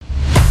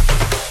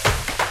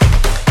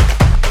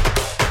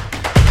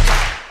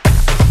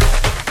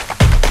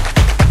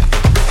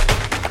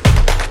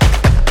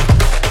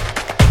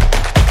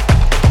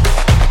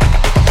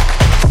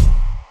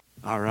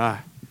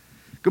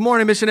Good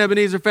morning, Mission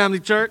Ebenezer Family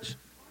Church.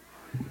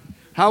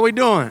 How we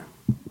doing?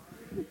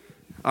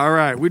 All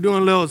right, we're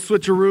doing a little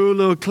switcheroo, a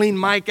little clean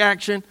mic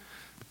action.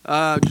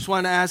 Just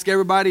wanted to ask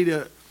everybody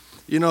to,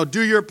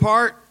 do your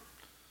part.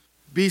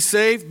 Be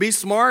safe, be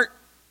smart.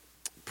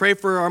 Pray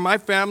for my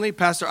family.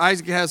 Pastor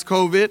Isaac has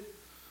COVID.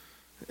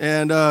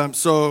 And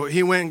so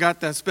he went and got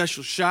that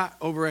special shot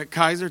over at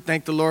Kaiser.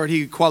 Thank the Lord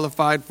he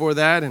qualified for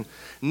that. And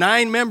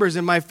 9 members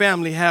in my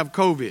family have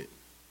COVID,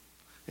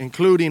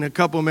 including a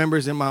couple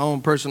members in my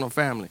own personal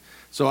family.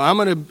 So I'm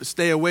going to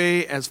stay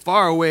away, as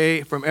far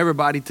away from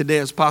everybody today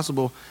as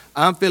possible.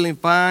 I'm feeling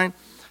fine.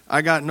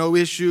 I got no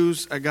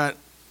issues. I got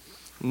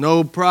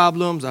no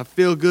problems. I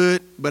feel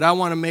good. But I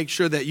want to make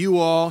sure that you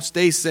all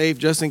stay safe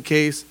just in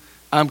case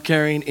I'm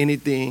carrying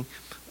anything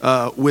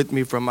with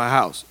me from my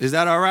house. Is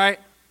that all right?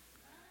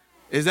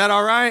 Is that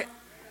all right?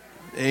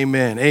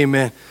 Amen.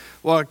 Amen.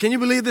 Well, can you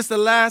believe this is the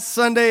last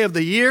Sunday of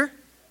the year?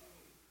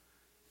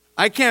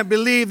 I can't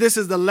believe this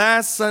is the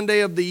last Sunday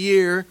of the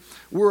year.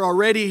 We're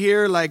already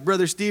here, like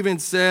Brother Stephen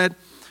said.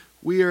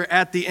 We are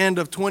at the end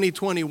of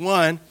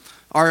 2021.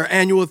 Our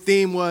annual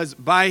theme was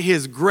by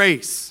His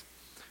grace.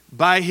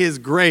 By His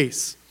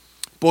grace.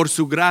 Por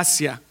su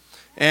gracia.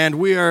 And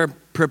we are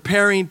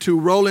preparing to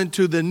roll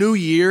into the new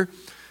year.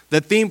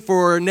 The theme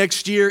for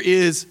next year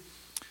is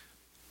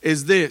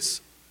this.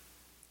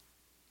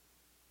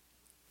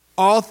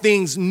 All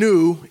things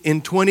new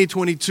in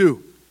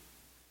 2022.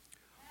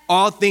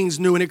 All things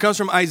new. And it comes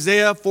from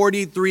Isaiah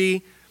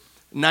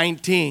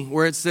 43:19,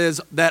 where it says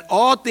that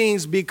all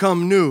things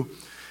become new,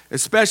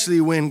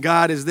 especially when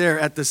God is there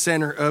at the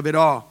center of it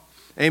all.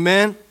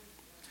 Amen?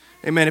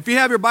 Amen. If you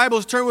have your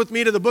Bibles, turn with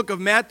me to the book of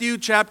Matthew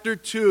chapter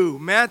 2.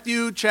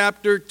 Matthew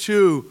chapter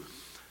 2.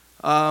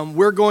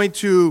 We're going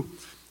to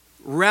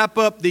wrap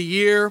up the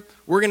year.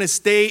 We're going to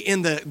stay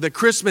in the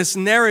Christmas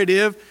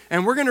narrative,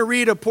 and we're going to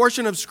read a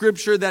portion of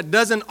Scripture that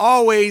doesn't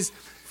always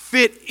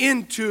fit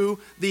into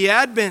the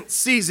Advent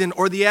season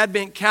or the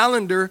Advent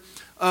calendar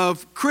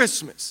of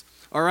Christmas.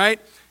 All right?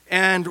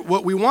 And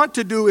what we want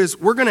to do is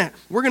we're going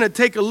to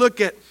take a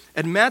look at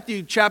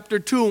Matthew chapter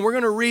 2, and we're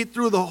going to read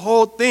through the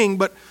whole thing.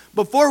 But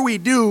before we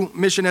do,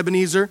 Mission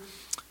Ebenezer,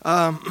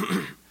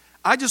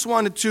 I just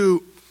wanted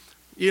to,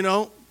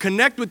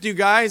 connect with you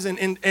guys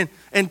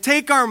and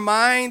take our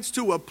minds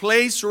to a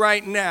place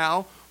right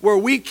now where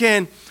we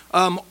can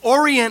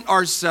orient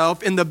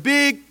ourselves in the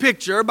big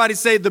picture. Everybody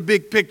say the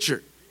big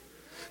picture.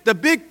 The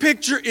big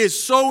picture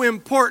is so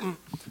important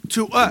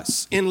to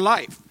us in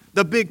life,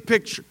 the big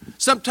picture.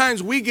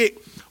 Sometimes we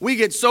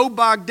get so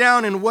bogged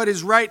down in what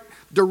is right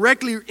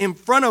directly in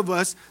front of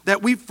us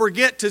that we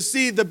forget to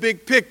see the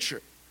big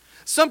picture.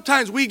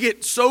 Sometimes we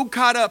get so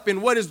caught up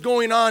in what is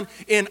going on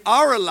in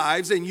our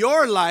lives, in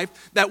your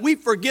life, that we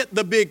forget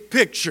the big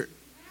picture.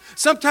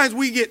 Sometimes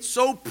we get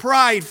so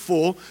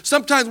prideful.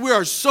 Sometimes we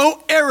are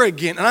so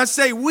arrogant. And I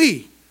say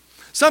we.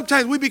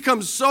 Sometimes we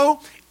become so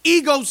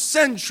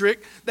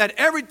egocentric that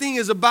everything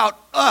is about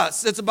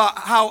us. It's about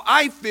how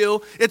I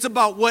feel. It's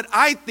about what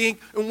I think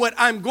and what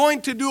I'm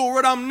going to do or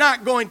what I'm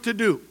not going to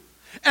do.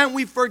 And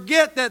we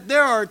forget that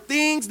there are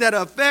things that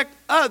affect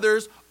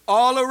others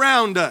all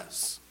around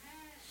us.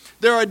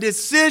 There are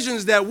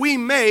decisions that we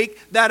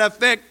make that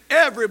affect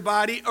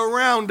everybody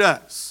around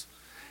us.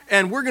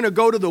 And we're going to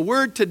go to the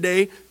Word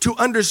today to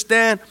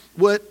understand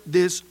what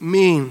this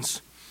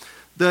means.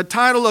 The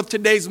title of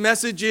today's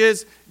message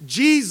is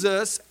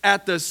Jesus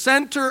at the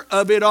center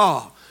of it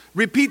all.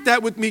 Repeat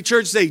that with me,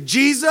 church. Say,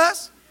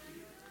 Jesus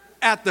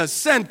at the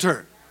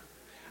center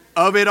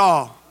of it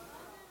all.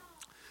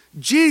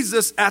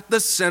 Jesus at the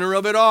center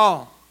of it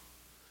all.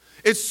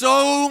 It's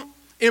so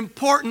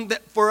important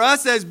that for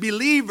us as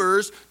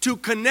believers to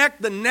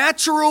connect the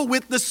natural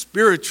with the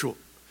spiritual.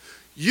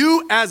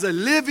 You as a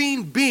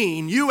living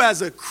being, you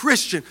as a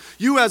Christian,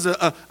 you as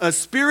a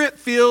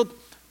spirit-filled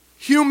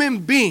human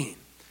being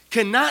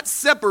cannot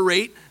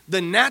separate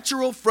the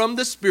natural from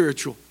the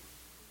spiritual.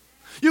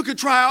 You can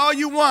try all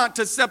you want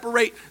to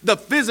separate the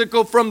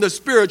physical from the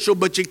spiritual,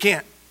 but you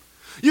can't.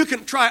 You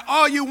can try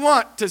all you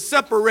want to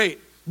separate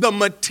the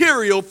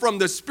material from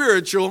the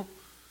spiritual,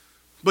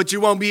 but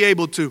you won't be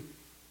able to.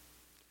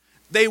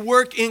 They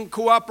work in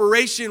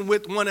cooperation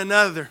with one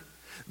another.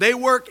 They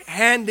work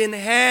hand in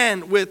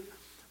hand with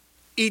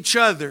each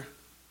other.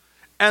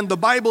 And the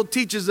Bible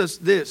teaches us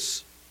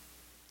this.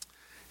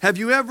 Have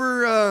you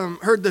ever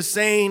heard the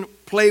saying,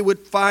 play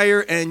with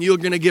fire and you're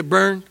going to get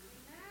burned?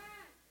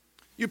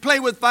 You play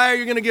with fire,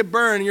 you're going to get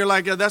burned. And you're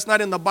like, that's not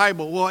in the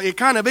Bible. Well, it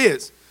kind of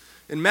is.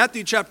 In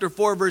Matthew chapter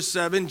 4, verse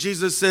 7,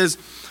 Jesus says,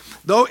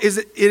 though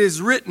it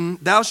is written,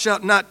 thou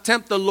shalt not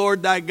tempt the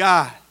Lord thy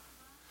God.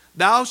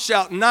 Thou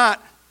shalt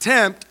not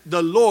tempt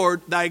the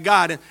Lord thy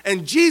God.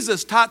 And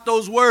Jesus taught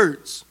those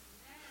words.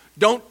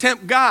 Don't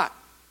tempt God.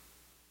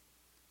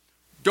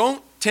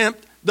 Don't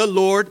tempt the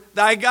Lord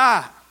thy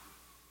God.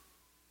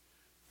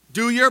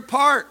 Do your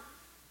part.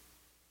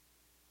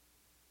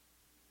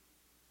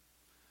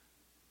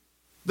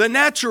 The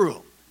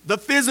natural, the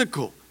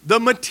physical, the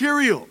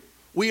material.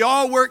 We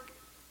all work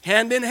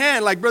hand in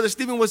hand. Like Brother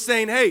Stephen was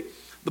saying, hey,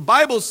 the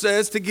Bible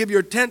says to give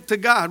your tenth to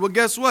God. Well,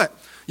 guess what?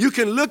 You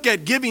can look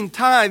at giving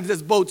tithes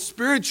as both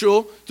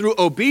spiritual through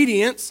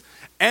obedience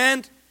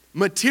and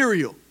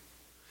material.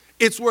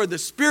 It's where the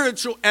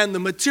spiritual and the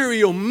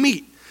material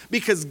meet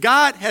because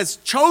God has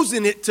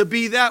chosen it to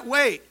be that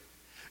way.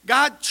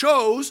 God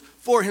chose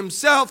for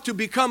himself to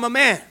become a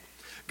man.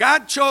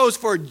 God chose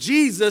for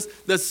Jesus,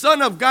 the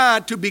Son of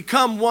God, to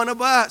become one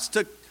of us,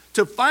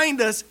 to find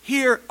us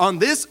here on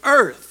this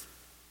earth,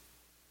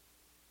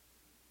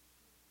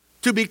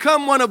 to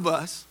become one of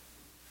us,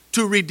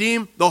 to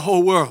redeem the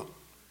whole world.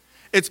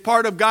 It's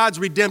part of God's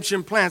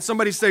redemption plan.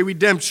 Somebody say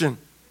redemption.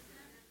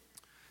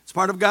 It's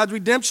part of God's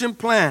redemption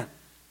plan.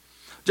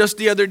 Just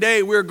the other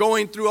day, we were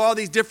going through all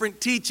these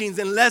different teachings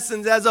and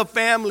lessons as a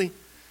family.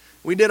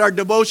 We did our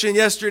devotion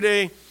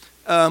yesterday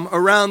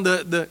around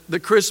the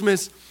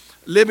Christmas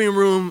living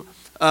room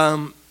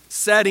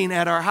setting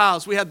at our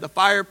house. We had the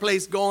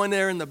fireplace going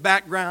there in the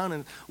background,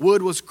 and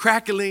wood was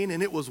crackling,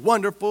 and it was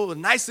wonderful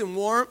and nice and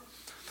warm.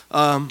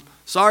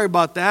 Sorry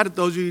about that. If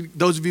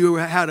those of you who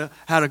had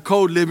a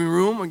cold living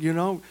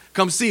room,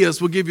 come see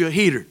us. We'll give you a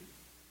heater.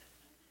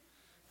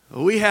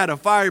 We had a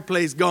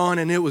fireplace going,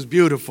 and it was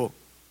beautiful.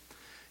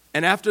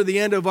 And after the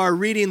end of our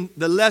reading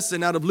the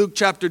lesson out of Luke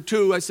chapter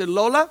 2, I said,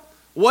 Lola,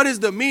 what is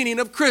the meaning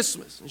of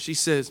Christmas? And she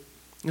says,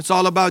 it's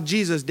all about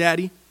Jesus,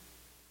 Daddy.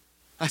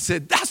 I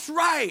said, that's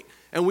right.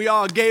 And we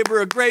all gave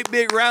her a great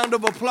big round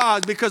of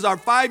applause because our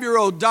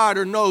 5-year-old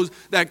daughter knows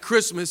that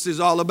Christmas is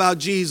all about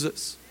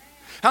Jesus.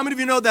 How many of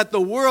you know that the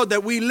world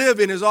that we live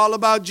in is all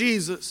about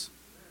Jesus?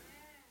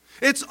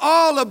 It's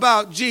all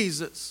about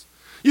Jesus.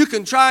 You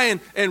can try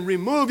and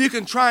remove, you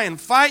can try and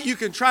fight, you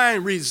can try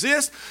and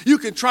resist, you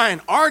can try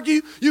and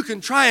argue, you can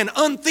try and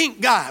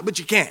unthink God, but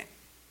you can't.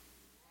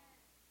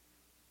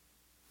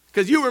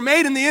 Because you were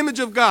made in the image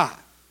of God.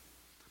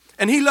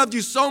 And he loved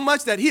you so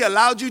much that he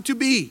allowed you to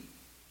be.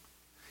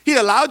 He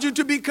allowed you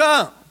to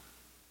become.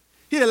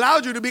 He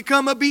allowed you to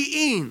become a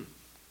being.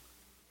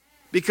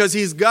 Because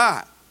he's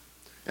God.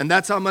 And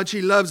that's how much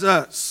he loves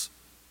us.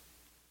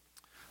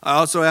 I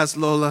also asked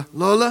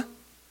Lola,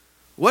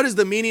 what is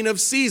the meaning of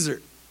Caesar?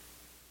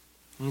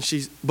 And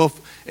she's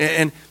both,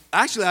 and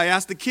actually I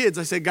asked the kids,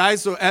 I said,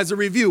 guys, so as a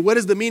review, what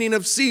is the meaning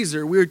of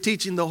Caesar? We were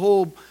teaching the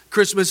whole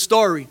Christmas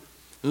story.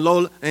 And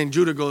Lola and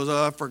Judah goes,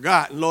 oh, I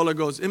forgot. And Lola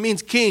goes, it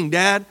means king,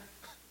 Dad.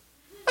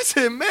 I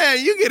said,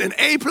 man, you get an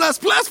A++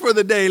 for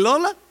the day,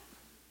 Lola.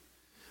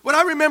 But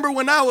I remember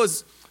when I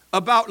was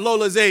about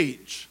Lola's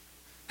age.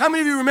 How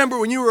many of you remember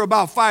when you were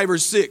about 5 or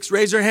 6?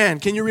 Raise your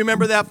hand. Can you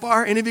remember that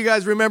far? Any of you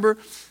guys remember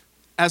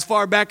as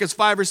far back as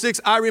 5 or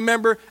 6? I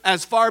remember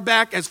as far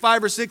back as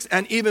 5 or 6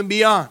 and even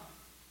beyond.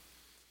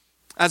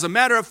 As a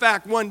matter of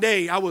fact, one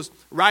day I was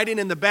riding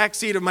in the back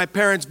seat of my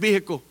parents'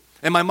 vehicle,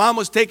 and my mom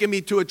was taking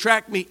me to a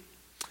track meet,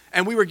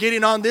 and we were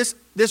getting on this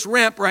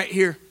ramp right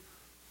here,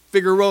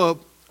 Figueroa,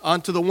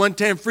 onto the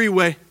 110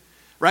 freeway,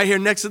 right here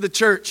next to the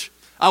church.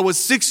 I was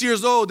 6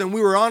 years old, and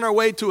we were on our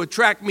way to a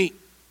track meet.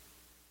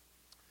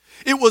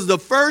 It was the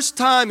first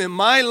time in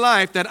my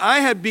life that I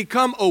had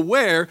become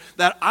aware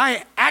that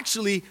I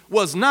actually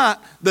was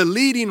not the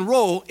leading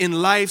role in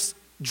life's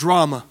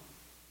drama.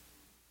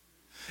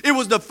 It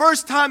was the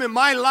first time in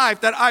my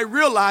life that I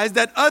realized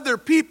that other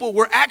people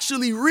were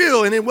actually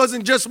real, and it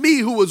wasn't just me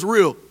who was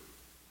real.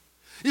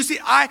 You see,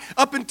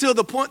 up until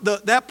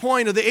that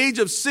point of the age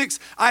of 6,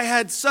 I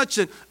had such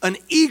an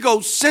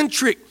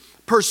egocentric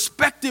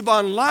perspective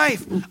on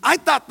life. I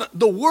thought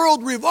the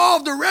world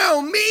revolved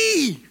around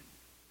me.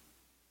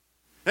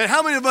 And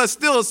how many of us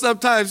still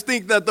sometimes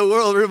think that the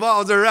world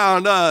revolves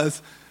around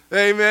us?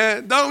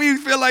 Amen. Don't we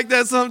feel like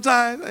that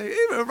sometimes?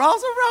 It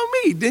revolves around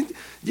me.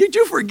 Did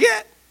you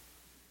forget?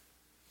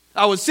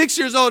 I was 6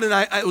 years old,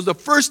 and it was the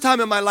first time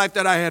in my life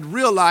that I had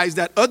realized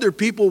that other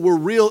people were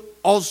real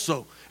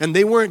also. And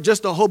they weren't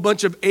just a whole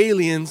bunch of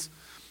aliens,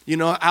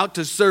 out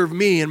to serve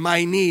me and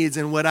my needs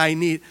and what I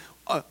need,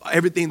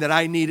 everything that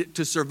I needed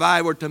to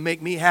survive or to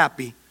make me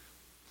happy.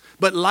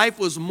 But life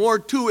was more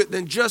to it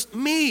than just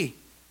me.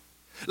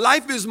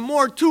 Life is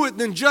more to it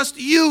than just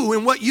you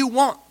and what you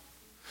want.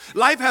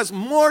 Life has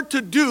more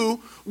to do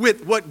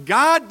with what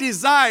God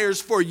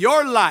desires for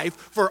your life,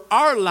 for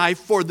our life,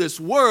 for this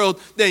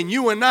world, than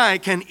you and I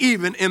can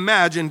even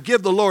imagine.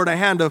 Give the Lord a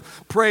hand of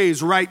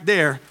praise right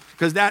there,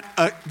 because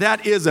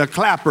that is a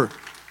clapper.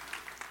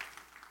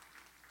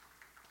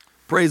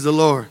 Praise the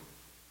Lord.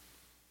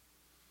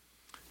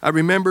 I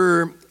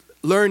remember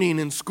learning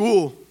in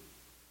school,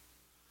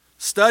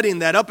 studying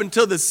that up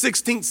until the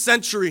 16th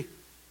century,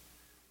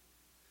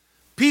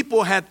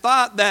 people had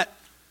thought that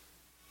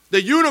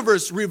the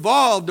universe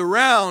revolved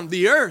around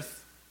the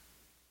earth.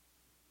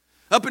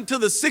 Up until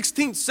the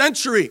 16th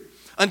century,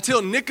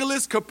 until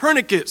Nicholas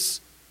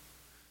Copernicus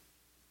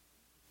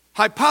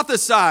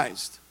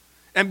hypothesized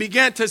and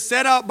began to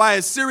set out by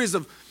a series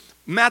of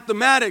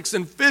mathematics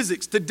and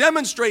physics to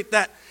demonstrate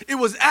that it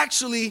was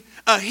actually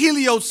a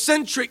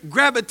heliocentric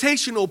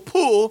gravitational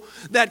pull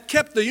that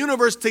kept the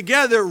universe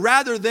together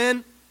rather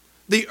than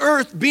the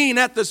earth being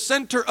at the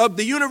center of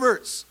the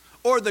universe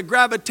or the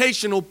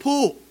gravitational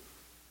pull.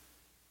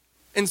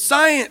 And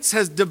science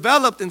has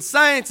developed, and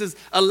science has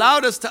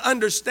allowed us to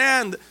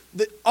understand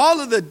all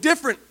of the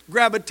different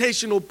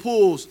gravitational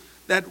pulls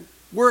that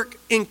work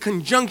in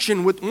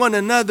conjunction with one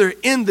another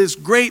in this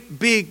great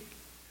big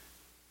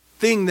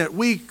thing that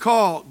we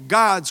call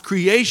God's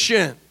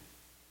creation.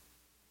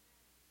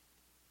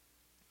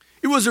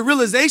 It was a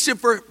realization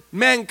for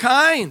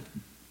mankind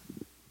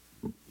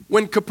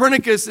when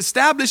Copernicus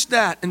established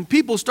that, and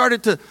people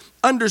started to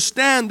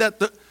understand that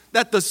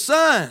the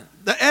sun,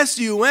 the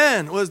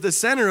S-U-N, was the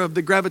center of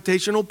the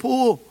gravitational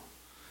pull.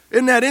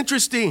 Isn't that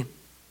interesting?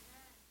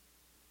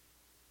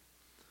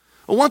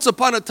 Once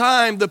upon a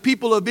time, the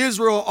people of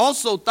Israel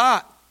also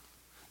thought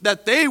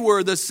that they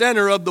were the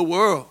center of the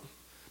world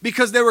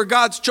because they were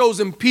God's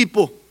chosen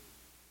people.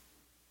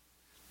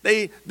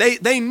 They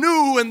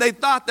knew and they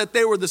thought that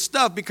they were the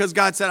stuff because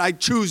God said, I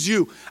choose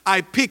you,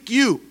 I pick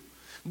you.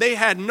 They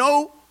had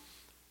no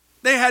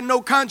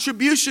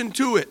contribution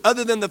to it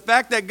other than the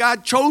fact that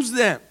God chose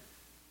them.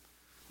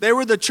 They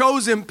were the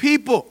chosen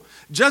people,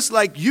 just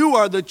like you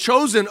are the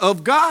chosen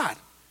of God.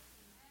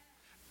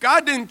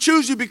 God didn't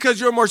choose you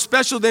because you're more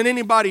special than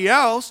anybody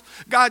else.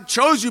 God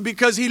chose you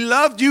because He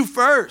loved you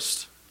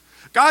first.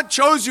 God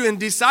chose you and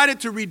decided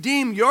to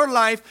redeem your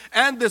life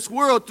and this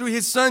world through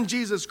His Son,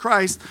 Jesus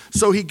Christ.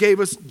 So He gave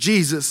us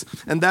Jesus,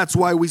 and that's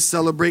why we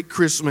celebrate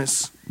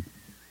Christmas.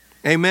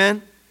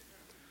 Amen?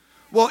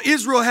 Well,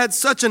 Israel had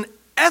such an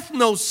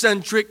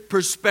ethnocentric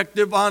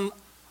perspective on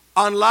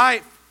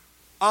life,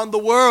 on the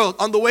world,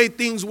 on the way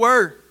things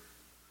were.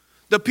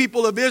 The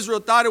people of Israel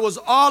thought it was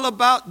all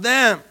about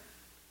them.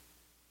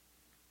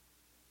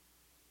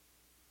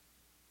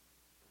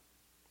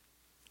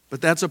 But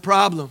that's a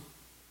problem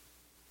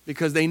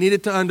because they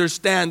needed to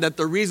understand that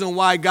the reason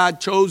why God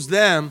chose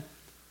them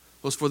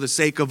was for the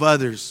sake of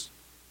others.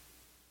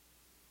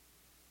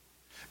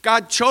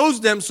 God chose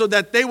them so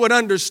that they would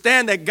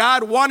understand that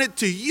God wanted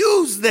to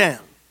use them,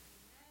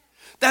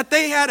 that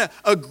they had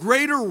a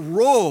greater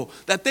role,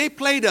 that they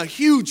played a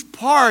huge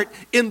part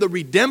in the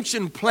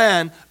redemption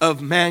plan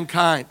of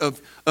mankind,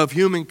 of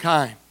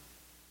humankind.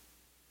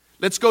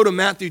 Let's go to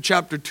Matthew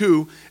chapter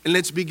 2 and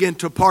let's begin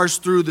to parse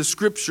through the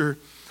scripture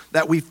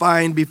that we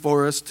find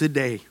before us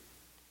today.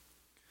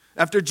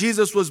 After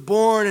Jesus was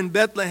born in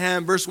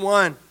Bethlehem, verse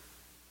 1,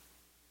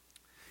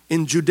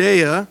 in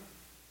Judea,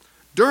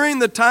 during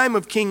the time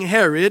of King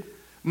Herod,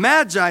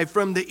 Magi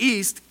from the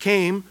east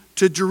came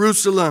to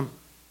Jerusalem.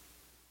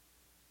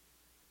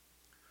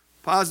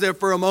 Pause there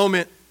for a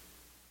moment.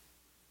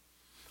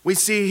 We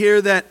see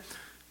here that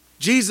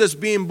Jesus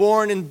being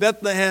born in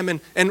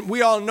Bethlehem, and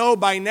we all know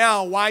by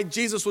now why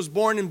Jesus was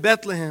born in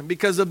Bethlehem,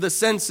 because of the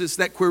census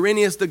that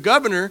Quirinius, the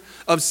governor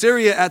of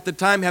Syria at the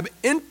time, had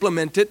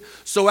implemented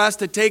so as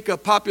to take a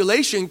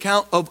population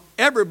count of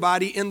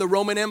everybody in the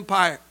Roman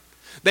Empire.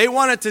 They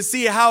wanted to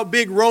see how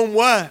big Rome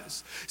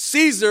was.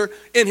 Caesar,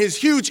 in his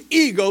huge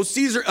ego,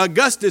 Caesar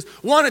Augustus,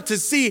 wanted to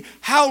see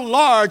how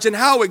large and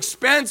how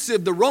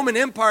expansive the Roman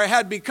Empire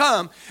had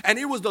become, and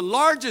it was the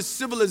largest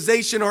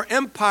civilization or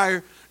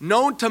empire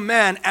known to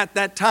man at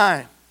that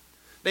time.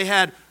 They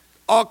had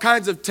all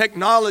kinds of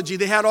technology.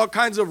 They had all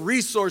kinds of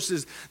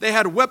resources. They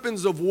had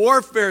weapons of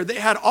warfare. They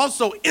had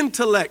also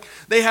intellect.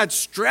 They had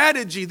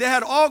strategy. They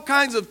had all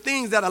kinds of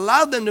things that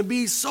allowed them to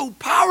be so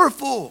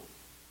powerful.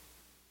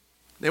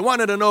 They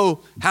wanted to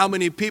know how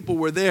many people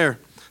were there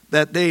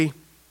that they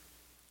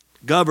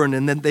governed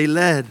and that they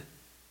led.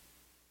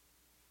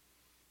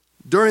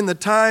 During the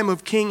time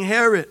of King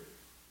Herod,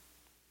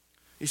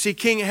 you see,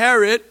 King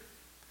Herod,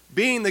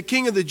 being the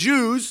king of the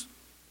Jews,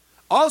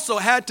 also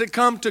had to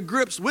come to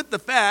grips with the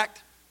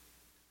fact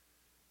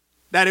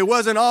that it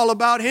wasn't all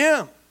about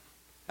him.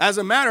 As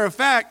a matter of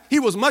fact, he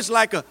was much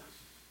like a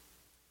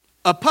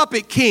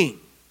puppet king,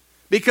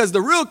 because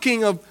the real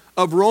king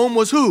of Rome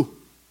was who?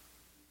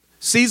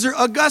 Caesar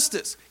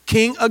Augustus,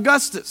 King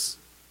Augustus.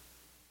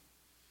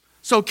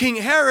 So King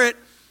Herod,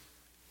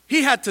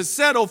 he had to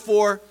settle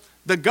for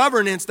the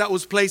governance that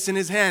was placed in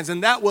his hands,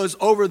 and that was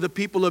over the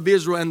people of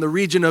Israel and the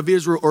region of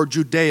Israel, or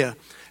Judea.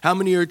 How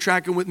many are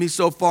tracking with me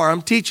so far?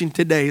 I'm teaching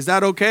today. Is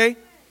that okay?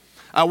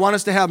 I want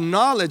us to have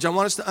knowledge. I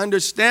want us to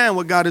understand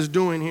what God is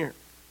doing here.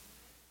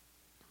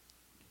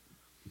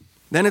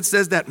 Then it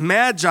says that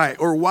Magi,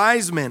 or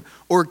wise men,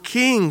 or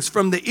kings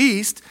from the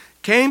east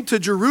came to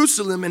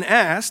Jerusalem and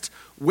asked,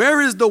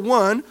 "Where is the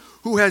one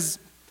who has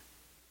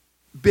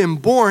been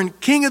born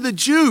King of the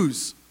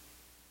Jews?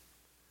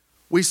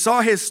 We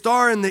saw his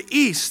star in the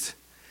east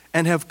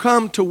and have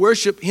come to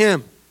worship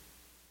him."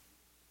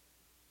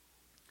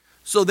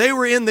 So they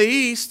were in the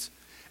east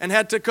and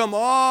had to come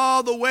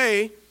all the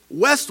way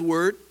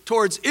westward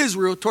towards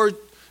Israel, towards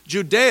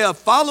Judea,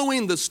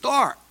 following the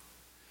star.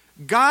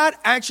 God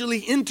actually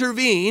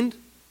intervened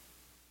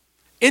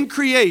in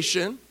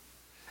creation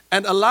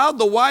and allowed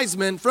the wise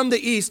men from the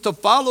east to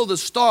follow the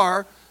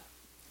star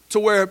to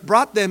where it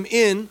brought them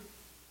in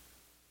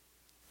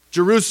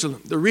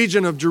Jerusalem, the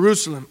region of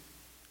Jerusalem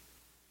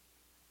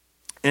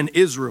and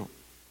Israel.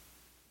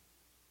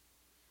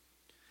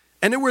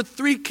 And there were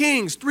three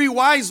kings, three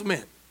wise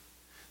men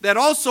that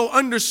also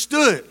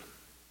understood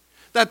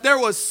that there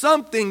was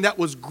something that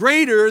was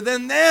greater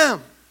than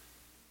them.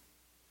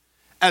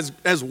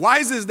 As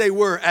wise as they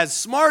were, as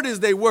smart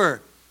as they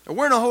were, there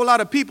weren't a whole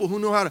lot of people who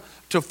knew how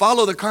to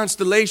follow the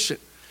constellation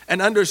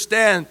and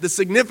understand the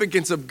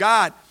significance of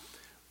God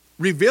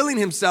revealing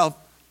himself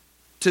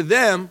to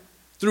them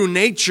through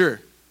nature.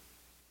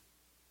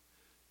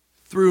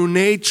 Through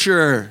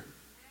nature.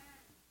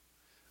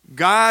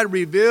 God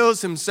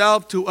reveals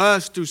himself to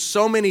us through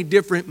so many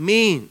different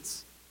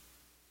means.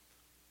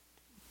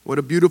 What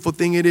a beautiful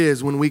thing it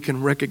is when we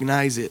can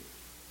recognize it.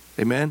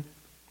 Amen.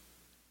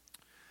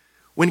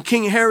 When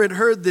King Herod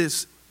heard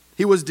this,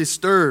 he was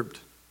disturbed,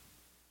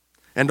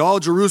 and all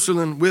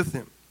Jerusalem with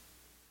him.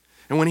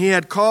 And when he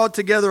had called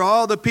together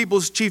all the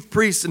people's chief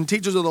priests and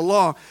teachers of the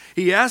law,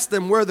 he asked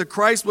them where the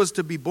Christ was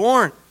to be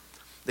born.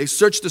 They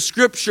searched the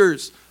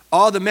scriptures,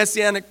 all the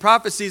messianic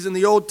prophecies in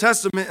the Old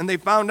Testament, and they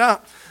found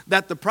out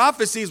that the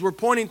prophecies were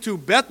pointing to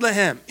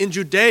Bethlehem in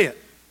Judea.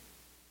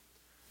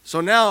 So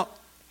now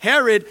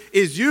Herod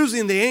is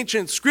using the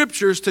ancient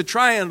scriptures to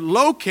try and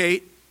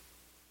locate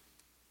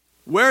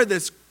where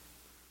this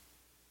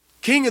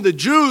King of the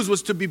Jews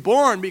was to be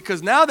born,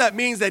 because now that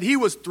means that he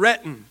was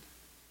threatened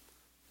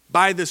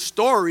by the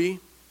story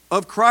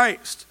of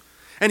Christ.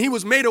 And he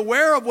was made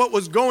aware of what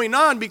was going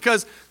on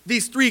because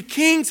these three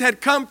kings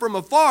had come from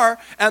afar,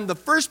 and the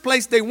first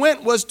place they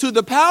went was to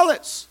the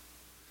palace.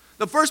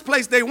 The first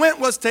place they went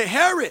was to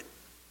Herod,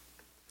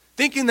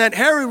 thinking that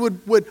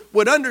Herod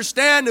would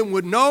understand and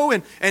would know,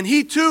 and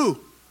he too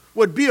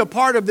would be a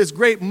part of this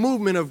great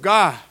movement of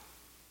God.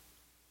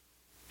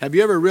 Have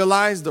you ever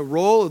realized the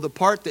role of the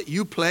part that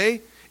you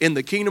play in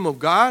the kingdom of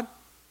God?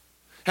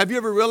 Have you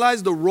ever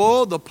realized the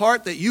role, the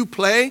part that you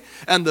play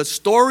and the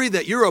story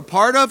that you're a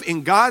part of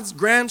in God's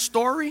grand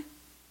story?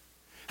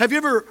 Have you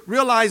ever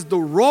realized the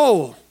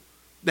role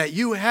that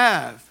you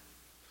have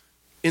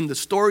in the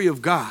story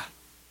of God?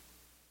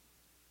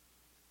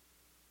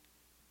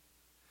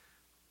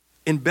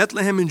 In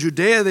Bethlehem in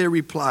Judea, they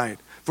replied,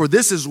 for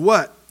this is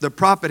what the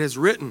prophet has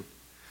written.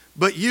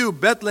 But you,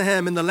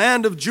 Bethlehem, in the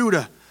land of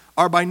Judah,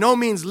 are by no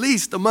means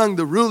least among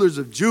the rulers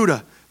of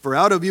Judah. For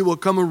out of you will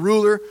come a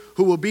ruler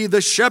who will be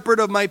the shepherd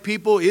of my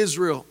people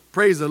Israel.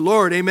 Praise the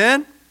Lord.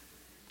 Amen.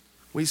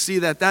 We see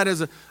that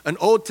is an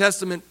Old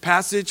Testament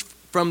passage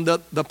from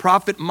the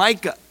prophet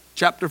Micah,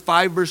 chapter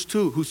 5, verse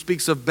 2, who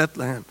speaks of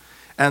Bethlehem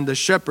and the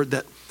shepherd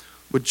that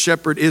would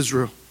shepherd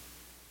Israel.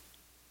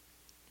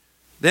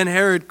 Then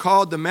Herod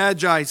called the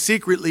Magi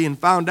secretly and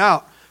found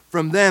out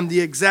from them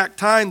the exact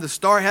time the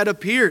star had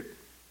appeared.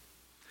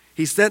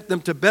 He sent them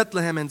to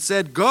Bethlehem and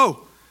said,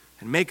 go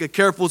and make a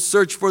careful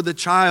search for the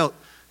child.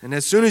 And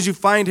as soon as you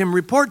find him,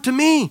 report to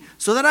me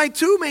so that I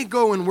too may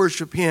go and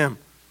worship him.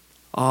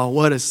 Oh,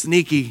 what a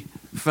sneaky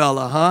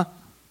fella, huh?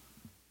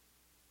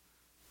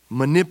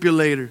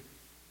 Manipulator.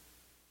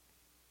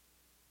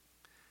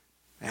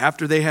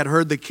 After they had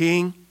heard the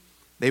king,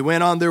 they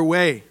went on their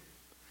way.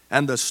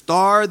 And the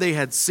star they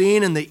had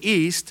seen in the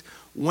east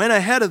went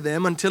ahead of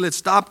them until it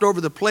stopped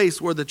over the place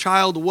where the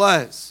child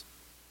was.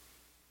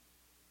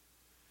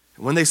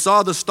 And when they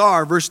saw the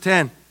star, verse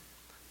 10,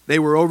 they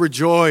were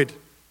overjoyed.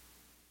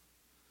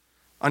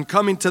 On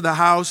coming to the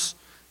house,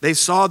 they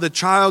saw the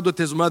child with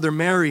his mother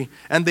Mary,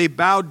 and they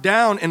bowed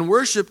down and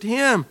worshiped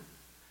him.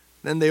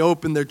 Then they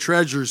opened their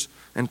treasures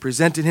and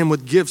presented him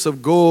with gifts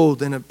of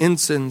gold and of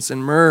incense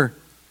and myrrh.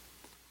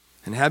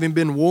 And having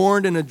been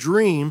warned in a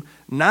dream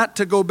not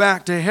to go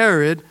back to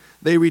Herod,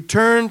 they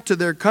returned to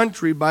their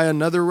country by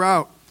another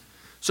route.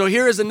 So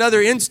here is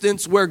another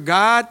instance where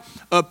God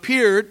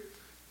appeared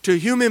to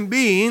human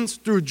beings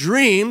through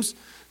dreams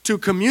to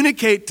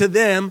communicate to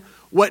them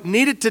what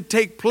needed to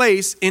take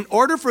place in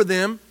order for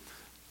them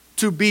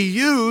to be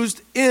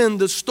used in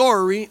the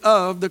story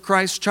of the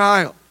Christ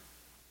child.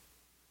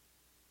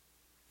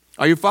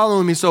 Are you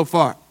following me so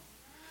far?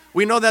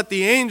 We know that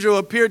the angel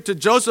appeared to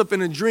Joseph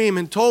in a dream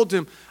and told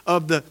him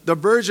of the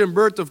virgin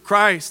birth of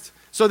Christ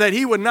so that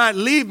he would not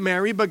leave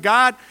Mary, but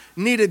God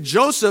needed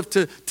Joseph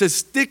to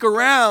stick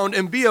around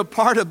and be a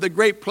part of the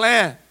great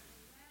plan.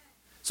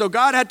 So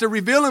God had to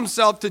reveal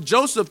himself to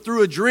Joseph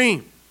through a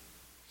dream.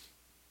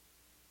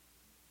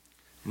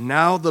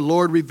 Now the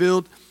Lord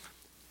revealed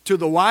to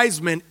the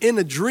wise men in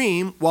a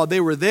dream while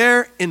they were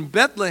there in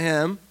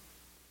Bethlehem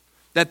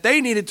that they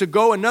needed to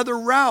go another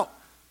route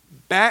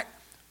back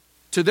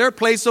to their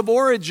place of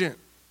origin.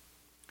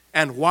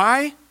 And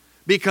why?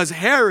 Because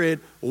Herod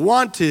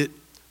wanted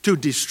to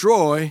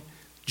destroy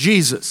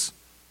Jesus.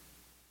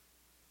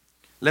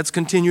 Let's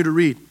continue to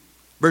read.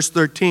 Verse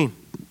 13.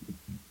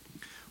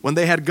 When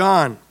they had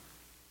gone,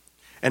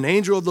 an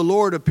angel of the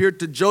Lord appeared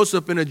to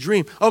Joseph in a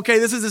dream. Okay,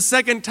 this is the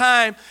second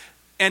time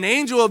an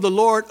angel of the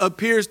Lord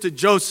appears to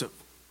Joseph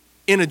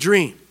in a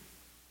dream.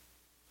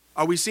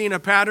 Are we seeing a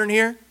pattern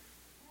here?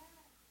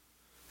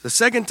 The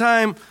second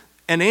time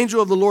an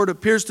angel of the Lord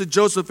appears to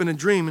Joseph in a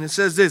dream, and it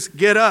says this,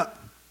 get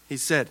up, he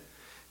said,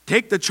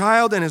 take the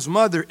child and his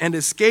mother and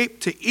escape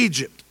to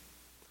Egypt.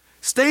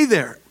 Stay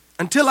there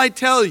until I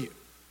tell you,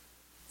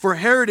 for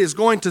Herod is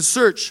going to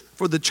search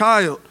for the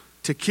child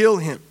to kill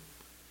him.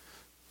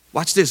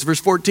 Watch this, verse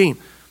 14.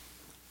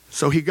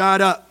 So he got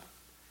up.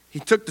 He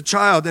took the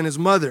child and his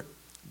mother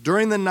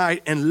during the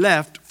night and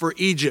left for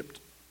Egypt,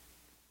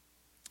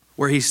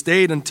 where he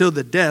stayed until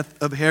the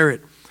death of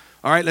Herod.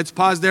 All right, let's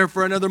pause there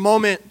for another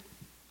moment.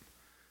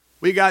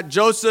 We got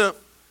Joseph,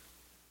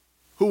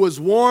 who was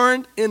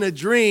warned in a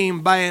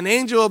dream by an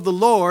angel of the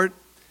Lord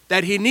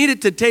that he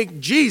needed to take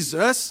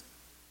Jesus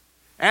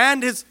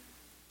and his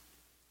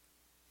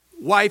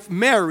wife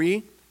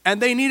Mary,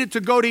 and they needed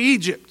to go to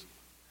Egypt.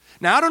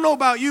 Now, I don't know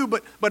about you,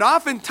 but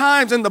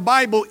oftentimes in the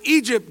Bible,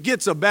 Egypt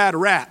gets a bad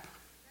rap.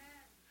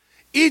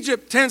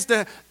 Egypt tends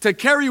to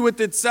carry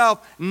with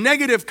itself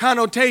negative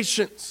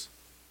connotations.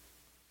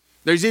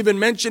 There's even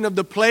mention of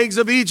the plagues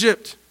of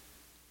Egypt,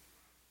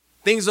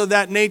 things of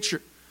that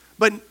nature.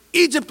 But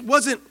Egypt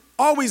wasn't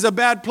always a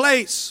bad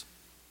place.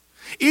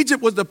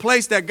 Egypt was the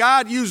place that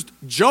God used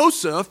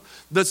Joseph,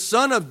 the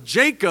son of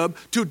Jacob,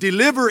 to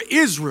deliver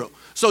Israel.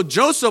 So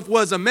Joseph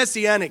was a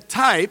messianic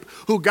type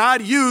who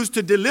God used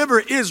to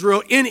deliver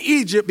Israel in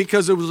Egypt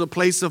because it was a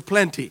place of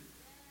plenty.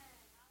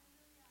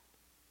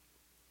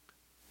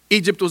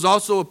 Egypt was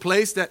also a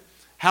place that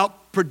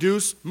helped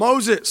produce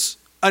Moses,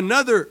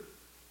 another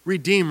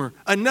redeemer,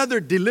 another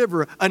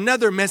deliverer,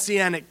 another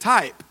messianic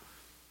type,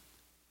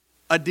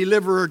 a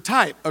deliverer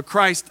type, a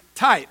Christ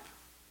type,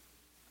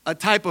 a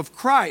type of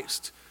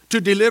Christ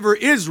to deliver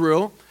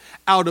Israel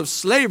out of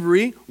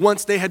slavery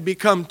once they had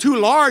become too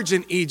large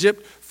in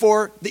Egypt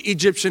for the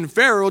Egyptian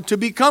Pharaoh to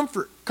be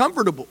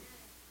comfortable.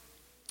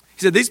 He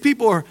said, these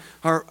people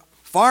are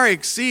far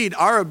exceed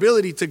our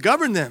ability to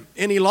govern them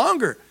any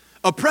longer.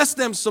 Oppress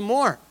them some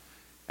more.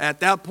 At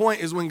that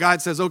point is when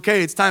God says,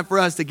 okay, it's time for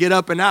us to get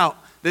up and out.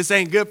 This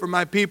ain't good for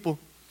my people.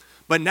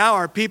 But now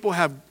our people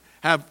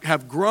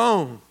have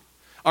grown.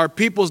 Our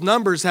people's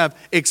numbers have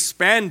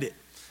expanded.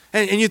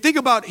 And you think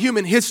about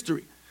human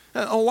history.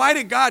 Why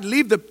did God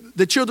leave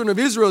the children of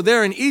Israel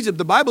there in Egypt?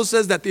 The Bible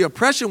says that the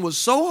oppression was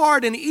so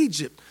hard in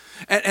Egypt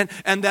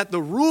and that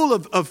the rule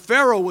of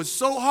Pharaoh was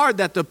so hard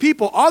that the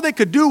people, all they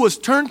could do was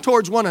turn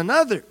towards one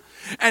another.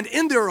 And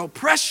in their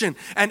oppression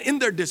and in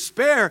their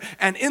despair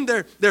and in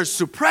their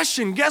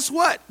suppression, guess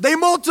what? They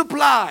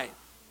multiplied.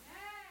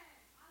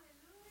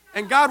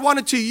 And God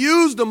wanted to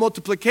use the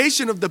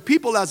multiplication of the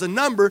people as a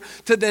number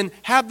to then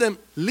have them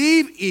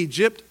leave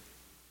Egypt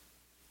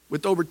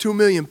with over 2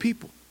 million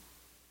people.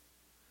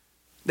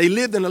 They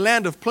lived in a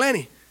land of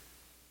plenty,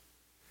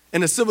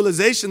 in a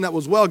civilization that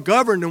was well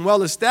governed and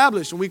well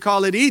established, and we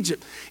call it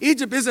Egypt.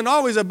 Egypt isn't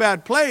always a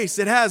bad place.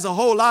 It has a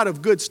whole lot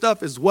of good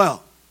stuff as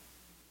well.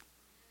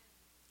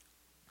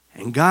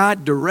 And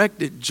God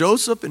directed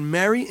Joseph and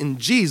Mary and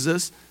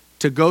Jesus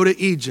to go to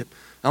Egypt.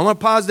 I want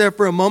to pause there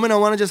for a moment. I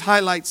want to just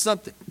highlight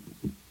something.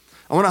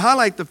 I want to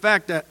highlight the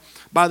fact that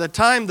by the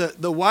time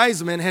the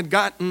wise men had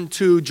gotten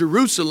to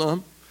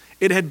Jerusalem,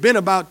 it had been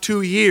about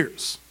 2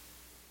 years.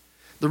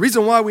 The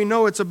reason why we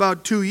know it's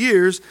about 2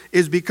 years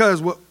is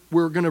because what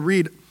we're going to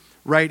read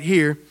right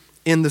here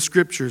in the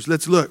scriptures.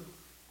 Let's look.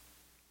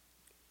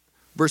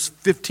 Verse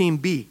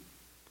 15b.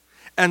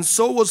 And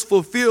so was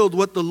fulfilled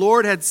what the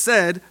Lord had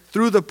said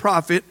through the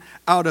prophet,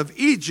 out of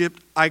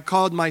Egypt I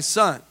called my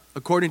son,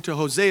 according to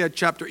Hosea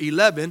chapter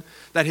 11,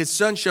 that his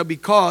son shall be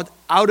called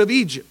out of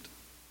Egypt.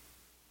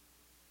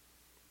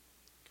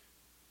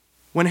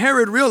 When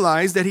Herod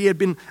realized that he had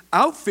been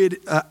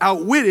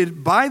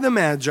outwitted by the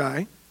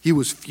Magi, he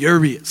was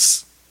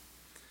furious.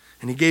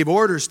 And he gave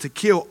orders to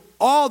kill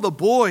all the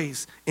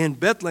boys in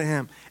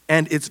Bethlehem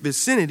and its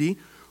vicinity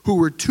who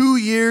were 2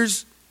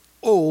 years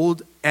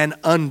old and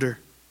under,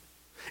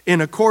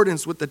 in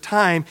accordance with the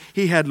time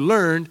he had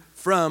learned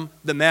from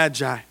the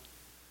Magi.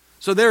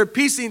 So they're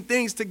piecing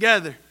things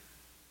together,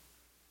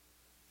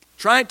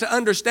 trying to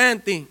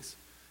understand things.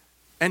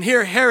 And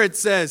here Herod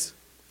says,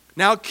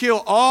 now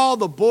kill all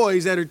the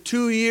boys that are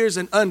 2 years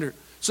and under.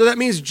 So that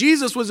means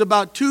Jesus was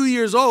about 2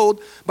 years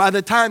old by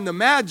the time the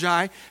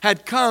Magi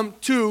had come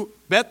to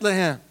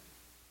Bethlehem.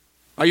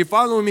 Are you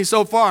following me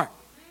so far?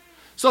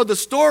 So the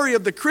story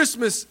of the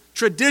Christmas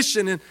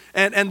tradition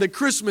and the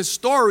Christmas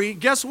story,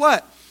 guess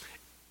what?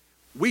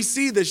 We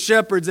see the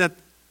shepherds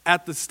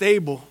at the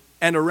stable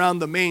and around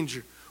the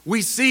manger.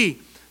 We see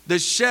we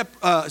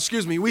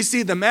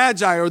see the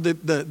Magi, or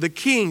the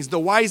kings, the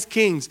wise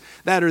kings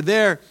that are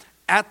there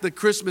at the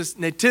Christmas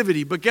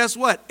nativity. But guess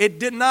what? It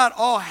did not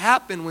all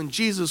happen when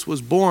Jesus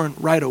was born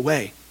right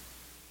away.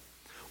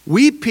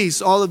 We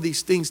piece all of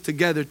these things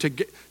together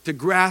to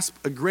grasp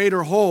a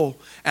greater whole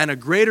and a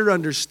greater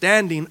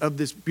understanding of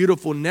this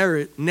beautiful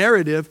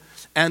narrative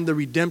and the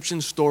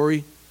redemption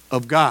story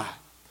of God.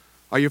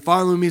 Are you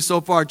following me so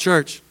far,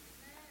 church?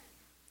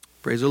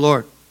 Praise the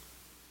Lord.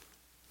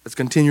 Let's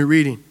continue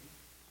reading.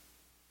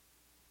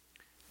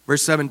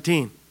 Verse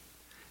 17.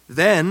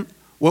 Then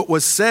what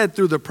was said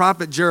through the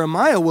prophet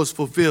Jeremiah was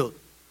fulfilled.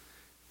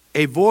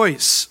 A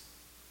voice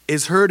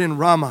is heard in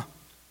Ramah,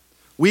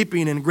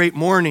 weeping in great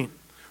mourning.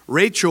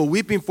 Rachel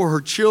weeping for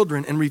her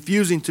children and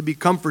refusing to be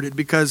comforted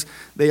because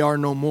they are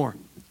no more.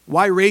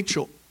 Why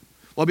Rachel?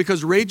 Well,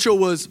 because Rachel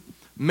was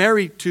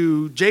married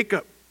to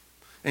Jacob.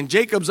 And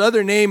Jacob's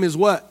other name is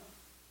what?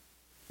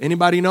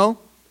 Anybody know?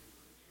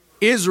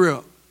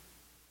 Israel.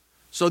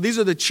 So these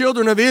are the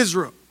children of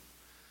Israel,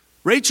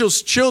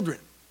 Rachel's children.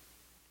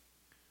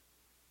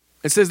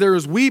 It says there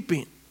was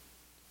weeping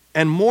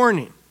and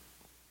mourning,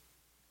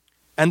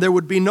 and there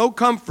would be no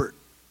comfort.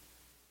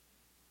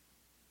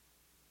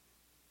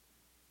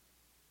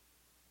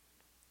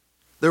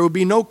 There will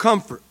be no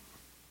comfort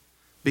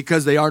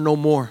because they are no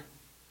more.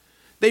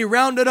 They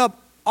rounded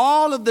up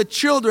all of the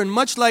children,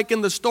 much like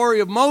in the story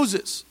of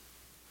Moses,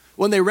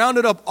 when they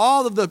rounded up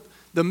all of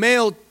the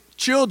male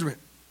children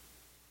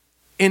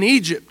in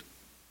Egypt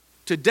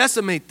to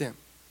decimate them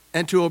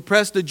and to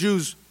oppress the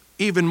Jews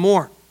even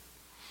more.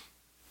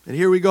 And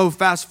here we go,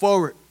 fast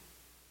forward,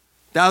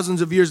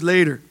 thousands of years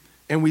later,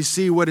 and we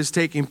see what is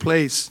taking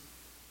place.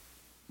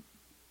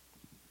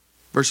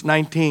 Verse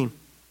 19.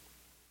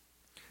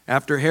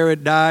 After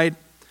Herod died,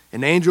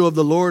 an angel of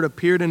the Lord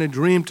appeared in a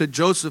dream to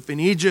Joseph in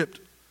Egypt.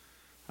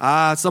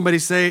 Somebody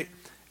say,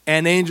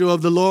 an angel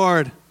of the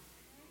Lord.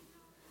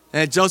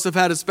 And Joseph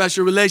had a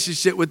special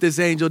relationship with this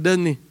angel,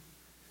 doesn't he?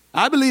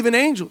 I believe in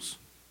angels.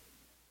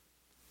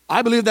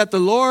 I believe that the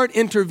Lord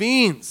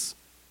intervenes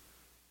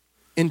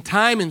in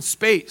time and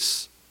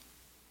space.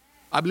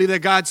 I believe that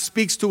God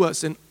speaks to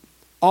us in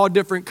all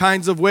different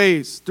kinds of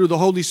ways, through the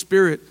Holy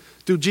Spirit,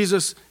 through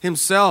Jesus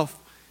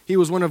himself. He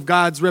was one of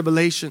God's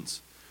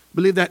revelations. I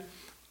believe that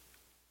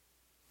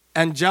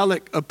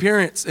angelic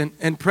appearance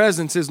and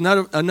presence is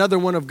another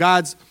one of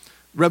God's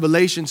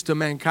revelations to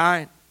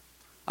mankind.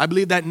 I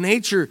believe that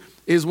nature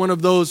is one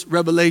of those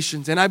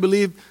revelations. And I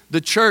believe the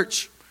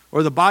church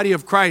or the body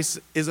of Christ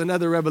is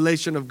another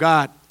revelation of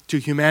God to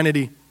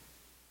humanity.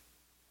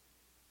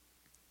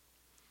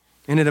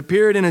 And it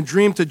appeared in a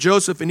dream to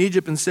Joseph in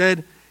Egypt and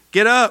said,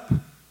 "Get up,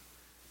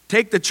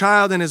 take the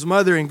child and his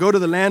mother and go to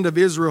the land of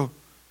Israel.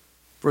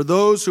 For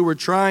those who were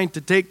trying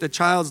to take the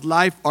child's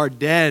life are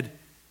dead."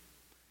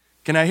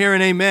 Can I hear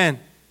an amen?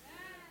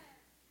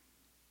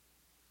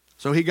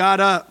 So he got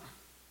up.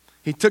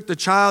 He took the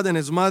child and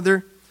his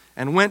mother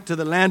and went to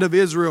the land of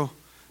Israel.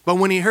 But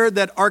when he heard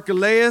that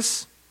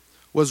Archelaus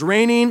was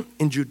reigning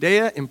in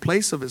Judea in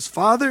place of his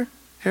father,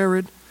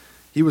 Herod,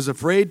 he was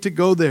afraid to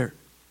go there.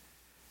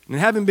 And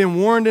having been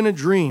warned in a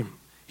dream,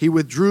 he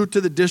withdrew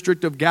to the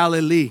district of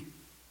Galilee.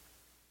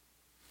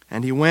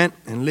 And he went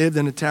and lived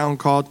in a town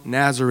called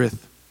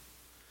Nazareth.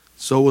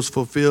 So was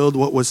fulfilled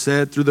what was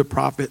said through the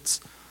prophets.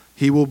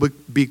 He will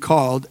be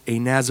called a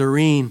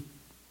Nazarene.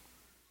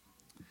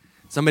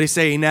 Somebody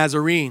say a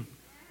Nazarene.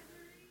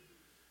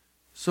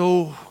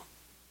 So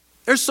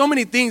there's so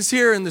many things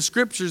here in the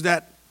scriptures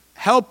that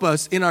help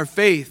us in our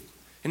faith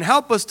and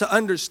help us to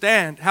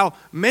understand how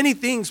many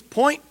things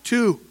point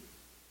to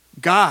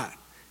God,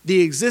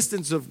 the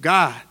existence of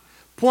God,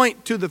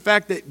 point to the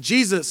fact that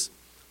Jesus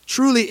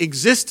truly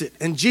existed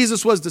and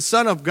Jesus was the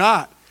Son of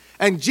God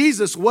and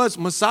Jesus was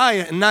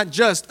Messiah and not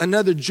just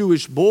another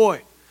Jewish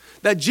boy.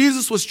 That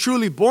Jesus was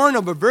truly born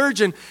of a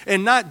virgin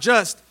and not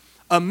just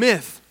a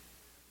myth.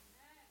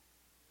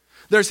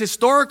 There's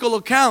historical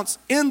accounts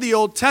in the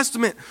Old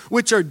Testament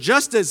which are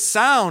just as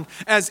sound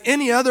as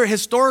any other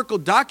historical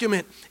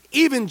document.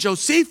 Even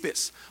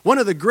Josephus, one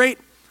of the great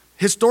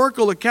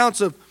historical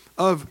accounts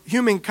of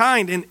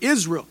humankind in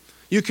Israel.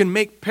 You can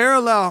make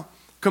parallel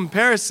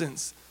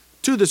comparisons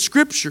to the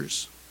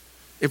scriptures.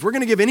 If we're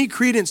going to give any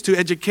credence to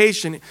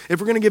education, if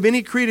we're going to give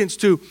any credence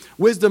to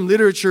wisdom,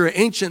 literature, or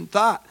ancient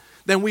thought,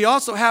 then we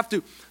also have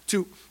to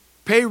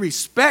pay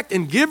respect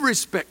and give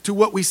respect to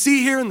what we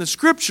see here in the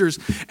scriptures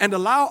and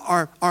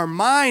allow our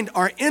mind,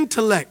 our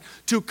intellect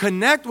to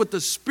connect with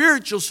the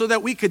spiritual so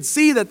that we could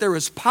see that there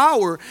is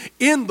power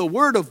in the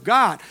Word of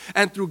God.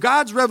 And through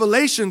God's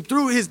revelation,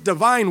 through His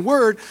divine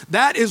Word,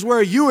 that is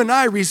where you and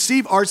I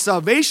receive our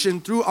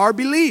salvation through our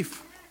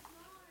belief.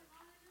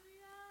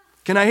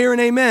 Can I hear an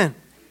amen?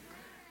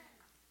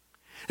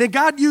 That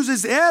God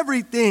uses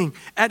everything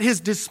at His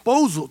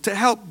disposal to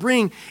help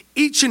bring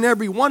each and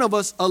every one of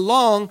us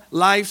along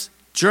life's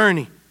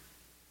journey.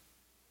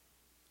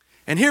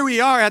 And here we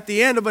are at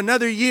the end of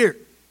another year,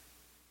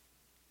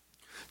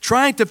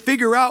 trying to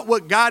figure out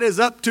what God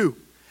is up to.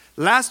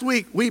 Last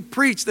week we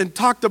preached and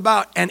talked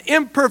about an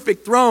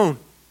imperfect throne,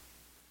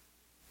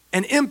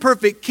 an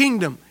imperfect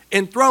kingdom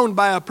enthroned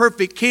by a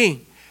perfect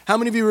king. How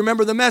many of you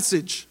remember the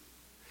message?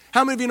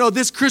 How many of you know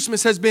this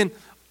Christmas has been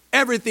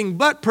everything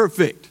but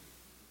perfect?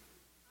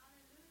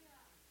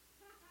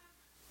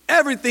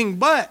 Everything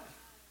but.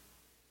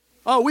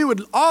 Oh, we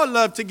would all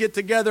love to get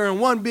together in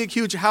one big,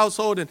 huge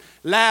household and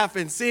laugh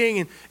and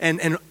sing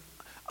and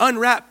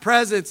unwrap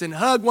presents and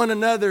hug one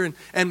another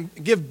and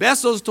give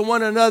besos to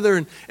one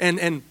another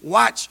and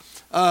watch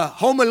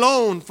Home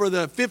Alone for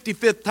the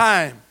 55th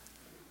time.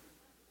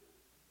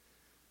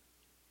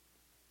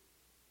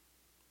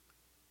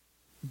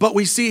 But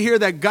we see here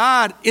that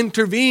God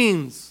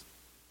intervenes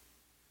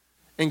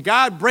and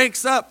God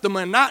breaks up the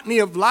monotony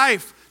of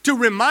life to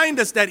remind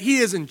us that He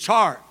is in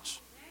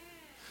charge,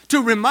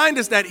 to remind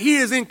us that He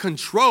is in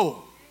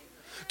control,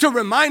 to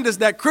remind us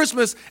that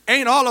Christmas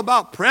ain't all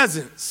about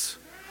presents,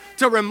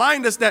 to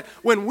remind us that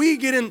when we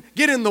get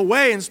in the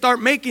way and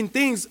start making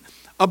things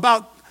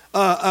about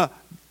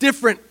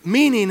different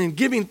meaning and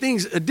giving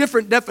things a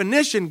different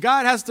definition,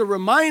 God has to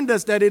remind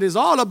us that it is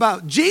all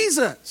about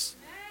Jesus.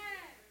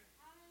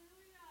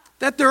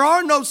 That there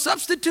are no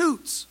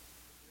substitutes.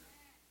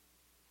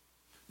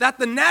 That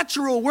the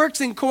natural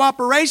works in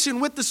cooperation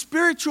with the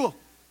spiritual.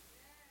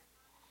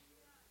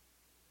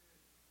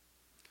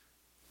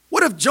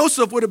 What if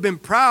Joseph would have been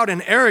proud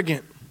and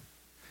arrogant?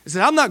 He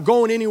said, I'm not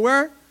going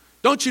anywhere.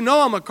 Don't you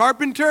know I'm a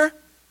carpenter?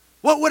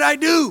 What would I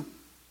do?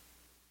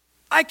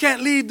 I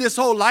can't leave this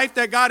whole life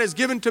that God has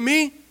given to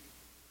me.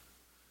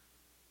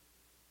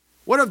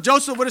 What if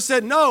Joseph would have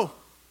said, no,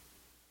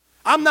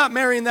 I'm not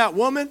marrying that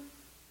woman?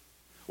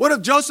 What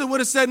if Joseph would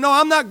have said, no,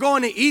 I'm not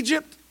going to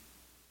Egypt?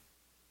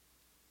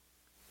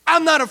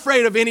 I'm not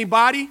afraid of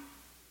anybody.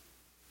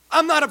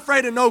 I'm not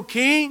afraid of no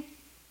king.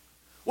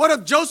 What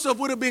if Joseph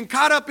would have been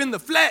caught up in the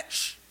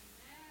flesh?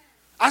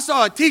 I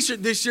saw a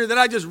t-shirt this year that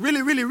I just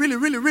really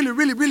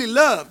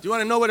loved. You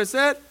want to know what it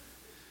said?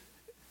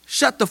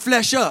 Shut the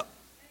flesh up.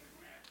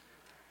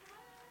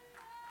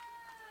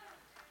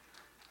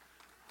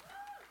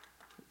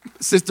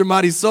 Sister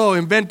Marisol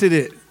invented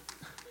it.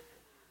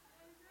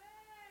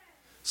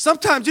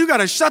 Sometimes you got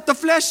to shut the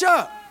flesh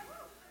up.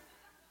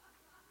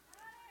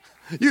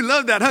 You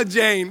love that, huh,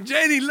 Jane?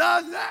 Janie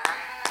loves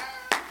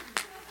that.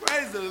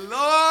 Praise the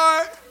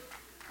Lord.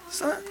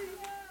 Son,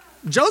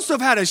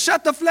 Joseph had to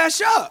shut the flesh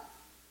up.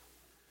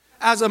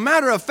 As a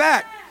matter of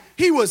fact,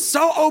 he was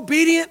so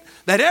obedient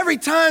that every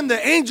time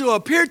the angel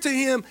appeared to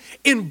him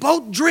in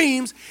both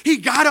dreams, he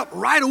got up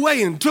right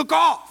away and took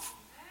off.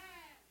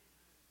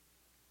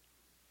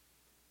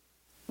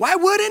 Why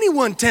would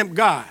anyone tempt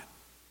God?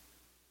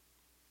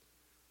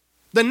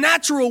 The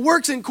natural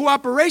works in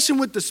cooperation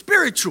with the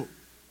spiritual.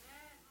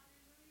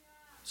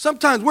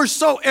 Sometimes we're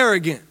so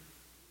arrogant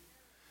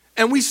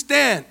and we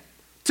stand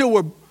till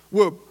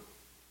we're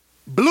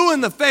blue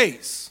in the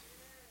face,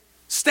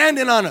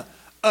 standing on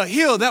a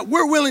hill that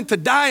we're willing to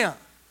die on.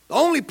 The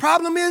only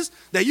problem is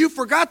that you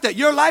forgot that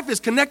your life is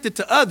connected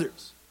to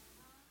others.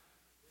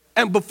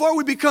 And before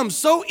we become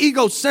so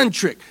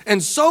egocentric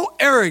and so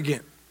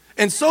arrogant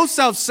and so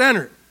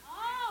self-centered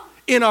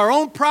in our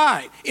own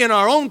pride, in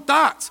our own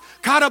thoughts,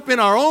 caught up in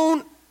our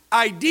own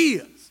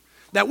ideas,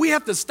 that we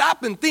have to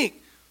stop and think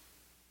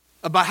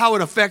about how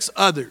it affects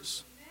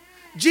others.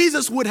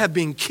 Jesus would have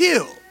been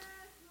killed.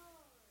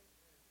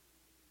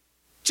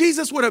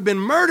 Jesus would have been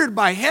murdered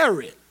by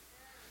Herod.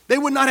 They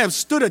would not have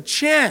stood a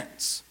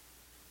chance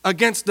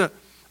against the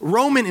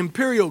Roman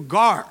imperial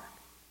guard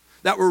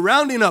that were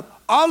rounding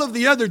up all of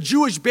the other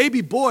Jewish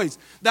baby boys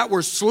that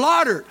were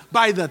slaughtered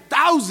by the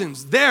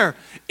thousands there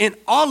in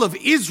all of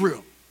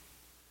Israel.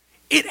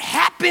 It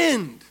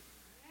happened.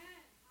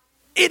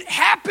 It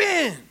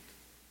happened.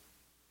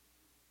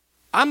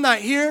 I'm not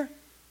here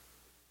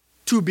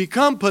to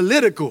become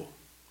political.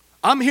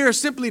 I'm here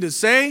simply to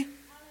say,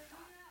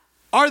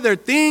 are there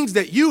things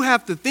that you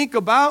have to think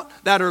about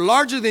that are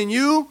larger than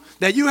you,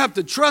 that you have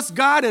to trust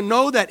God and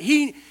know that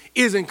He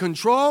is in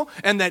control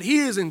and that He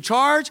is in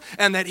charge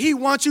and that He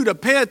wants you to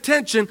pay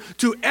attention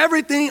to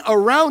everything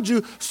around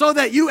you so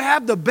that you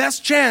have the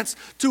best chance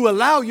to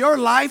allow your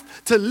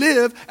life to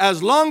live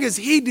as long as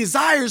He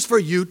desires for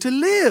you to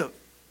live?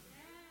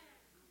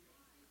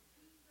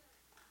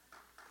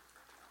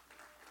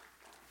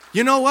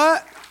 You know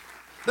what?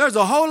 There's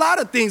a whole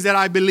lot of things that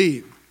I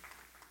believe.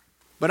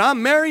 But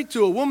I'm married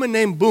to a woman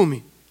named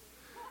Boomy.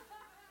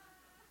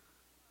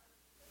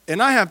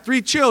 And I have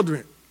 3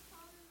 children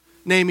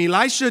named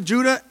Elisha,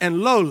 Judah,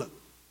 and Lola.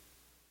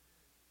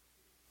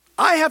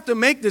 I have to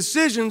make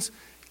decisions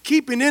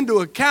keeping into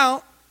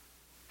account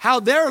how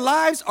their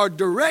lives are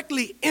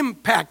directly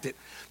impacted.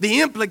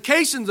 The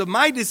implications of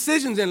my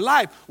decisions in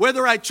life,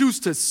 whether I choose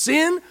to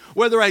sin,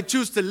 whether I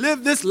choose to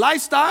live this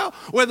lifestyle,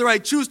 whether I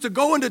choose to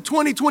go into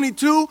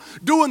 2022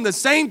 doing the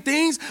same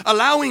things,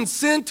 allowing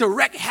sin to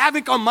wreak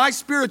havoc on my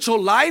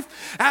spiritual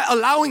life,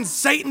 allowing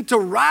Satan to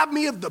rob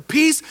me of the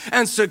peace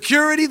and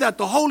security that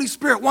the Holy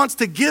Spirit wants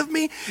to give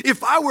me.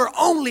 If I were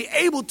only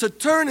able to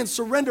turn and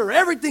surrender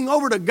everything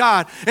over to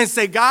God and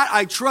say, God,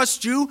 I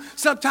trust you.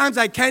 Sometimes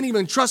I can't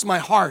even trust my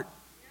heart.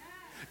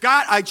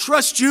 God, I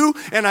trust you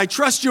and I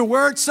trust your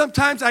word.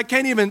 Sometimes I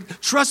can't even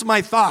trust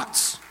my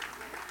thoughts.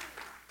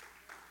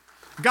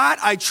 God,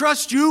 I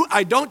trust you.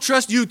 I don't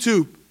trust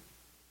YouTube.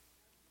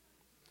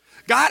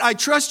 God, I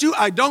trust you.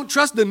 I don't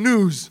trust the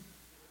news.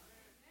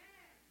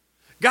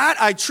 God,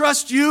 I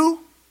trust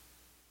you.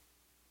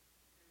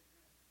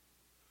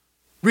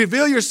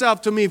 Reveal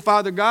yourself to me,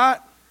 Father God.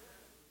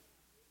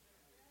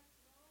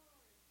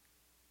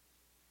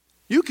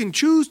 You can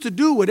choose to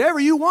do whatever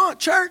you want,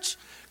 church.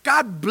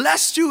 God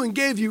blessed you and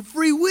gave you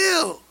free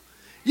will.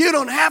 You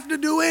don't have to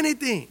do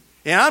anything.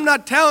 And I'm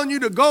not telling you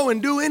to go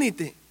and do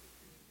anything.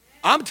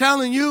 I'm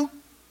telling you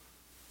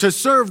to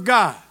serve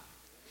God.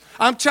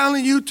 I'm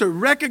telling you to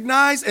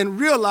recognize and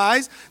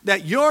realize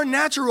that your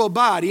natural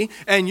body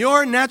and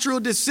your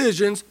natural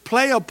decisions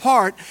play a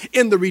part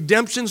in the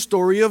redemption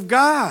story of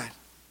God.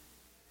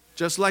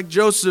 Just like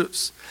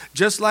Joseph's,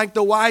 just like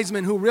the wise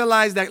men who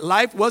realized that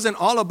life wasn't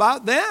all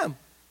about them.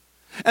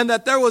 and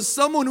that there was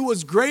someone who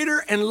was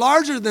greater and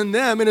larger than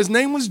them, and his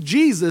name was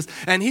Jesus,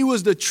 and he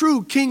was the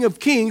true King of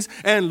Kings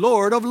and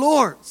Lord of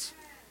Lords.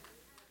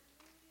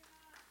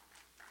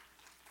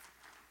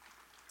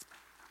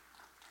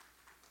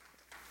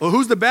 Well,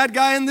 who's the bad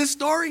guy in this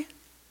story?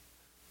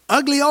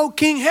 Ugly old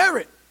King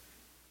Herod,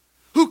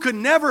 who could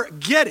never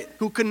get it,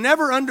 who could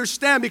never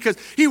understand, because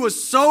he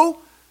was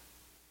so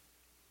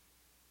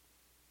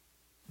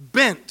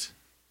bent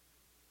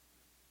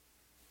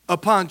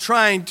upon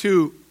trying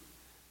to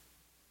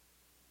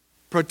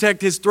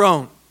protect his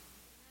throne.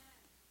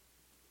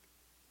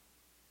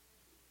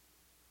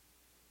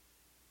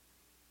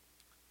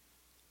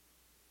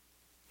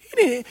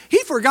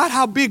 He forgot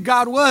how big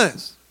God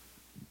was.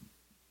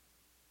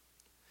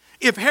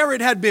 If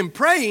Herod had been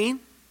praying,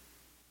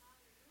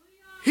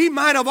 he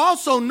might have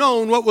also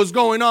known what was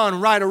going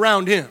on right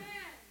around him.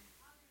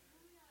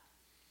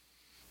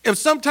 If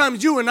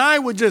sometimes you and I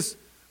would just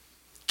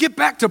get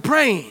back to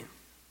praying,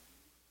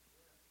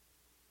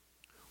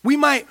 we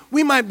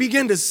might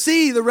begin to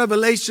see the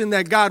revelation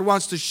that God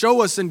wants to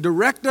show us and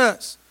direct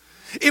us.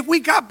 If we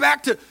got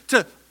back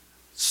to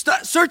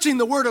searching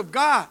the Word of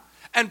God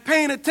and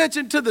paying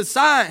attention to the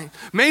signs,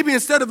 maybe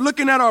instead of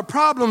looking at our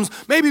problems,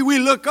 maybe we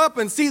look up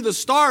and see the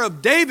Star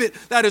of David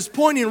that is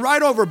pointing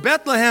right over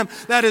Bethlehem,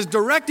 that is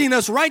directing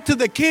us right to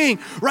the King,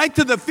 right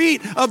to the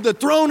feet of the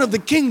throne of the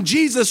King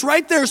Jesus,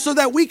 right there, so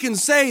that we can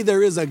say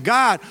there is a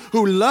God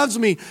who loves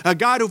me, a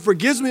God who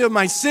forgives me of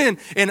my sin,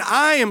 and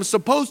I am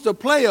supposed to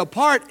play a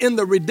part in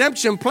the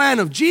redemption plan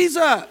of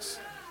Jesus.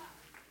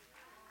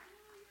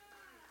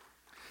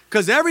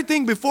 Because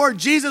everything before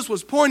Jesus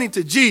was pointing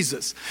to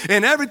Jesus,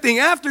 and everything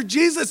after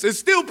Jesus is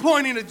still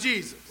pointing to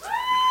Jesus.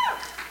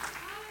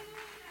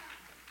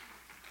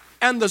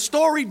 And the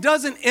story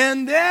doesn't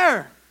end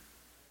there.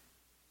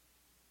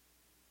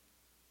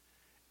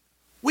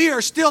 We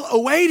are still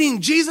awaiting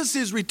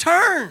Jesus'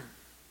 return.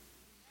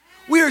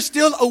 We are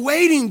still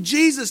awaiting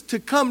Jesus to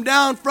come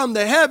down from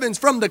the heavens,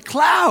 from the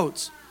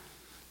clouds,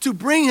 to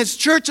bring his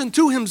church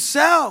unto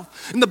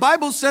himself. And the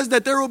Bible says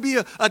that there will be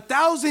a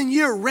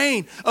 1,000-year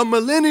reign, a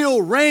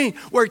millennial reign,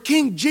 where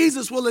King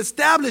Jesus will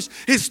establish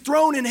his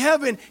throne in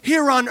heaven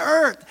here on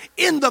earth,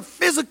 in the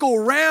physical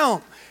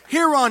realm.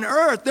 Here on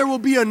earth, there will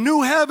be a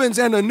new heavens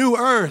and a new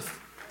earth.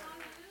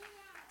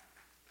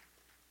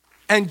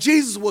 And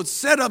Jesus will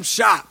set up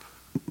shop.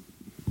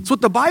 That's what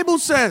the Bible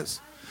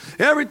says.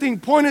 Everything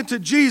pointed to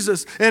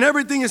Jesus, and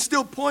everything is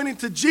still pointing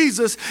to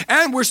Jesus,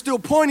 and we're still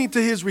pointing to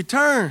his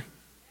return.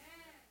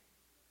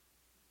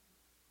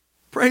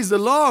 Praise the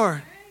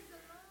Lord.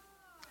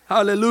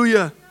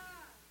 Hallelujah.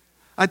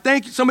 I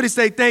thank you. Somebody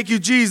say, thank you,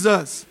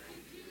 Jesus.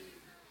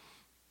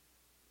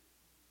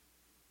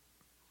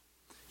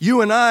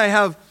 You and I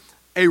have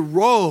a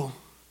role,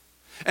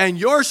 and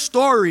your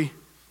story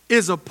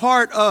is a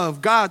part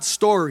of God's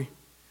story.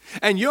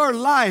 And your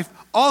life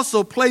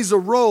also plays a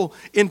role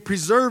in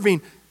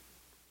preserving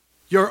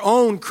your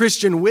own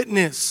Christian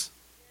witness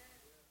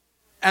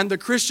and the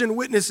Christian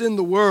witness in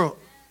the world.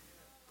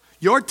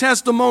 Your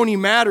testimony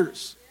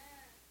matters.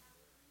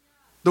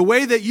 The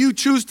way that you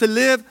choose to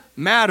live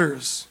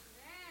matters.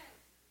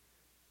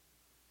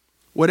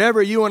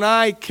 Whatever you and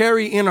I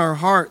carry in our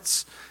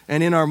hearts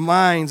and in our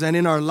minds and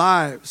in our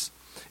lives,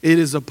 it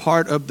is a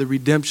part of the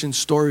redemption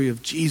story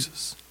of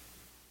Jesus.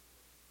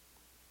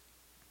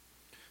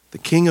 The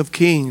King of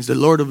Kings, the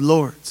Lord of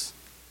Lords.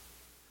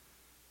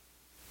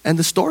 And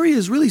the story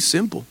is really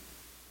simple.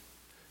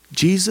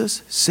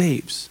 Jesus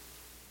saves.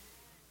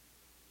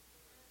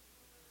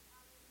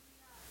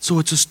 So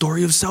it's a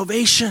story of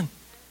salvation.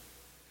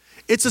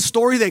 It's a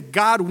story that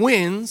God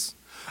wins,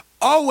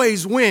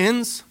 always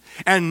wins,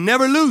 and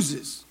never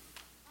loses.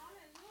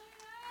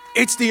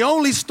 It's the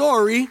only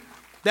story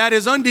that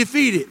is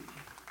undefeated.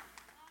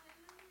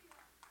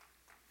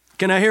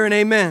 Can I hear an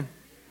amen?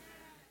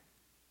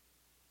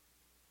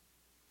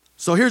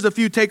 So here's a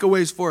few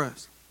takeaways for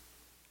us.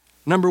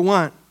 Number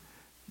one,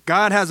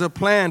 God has a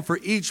plan for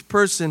each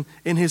person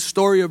in his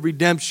story of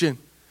redemption,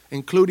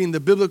 including the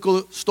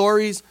biblical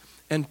stories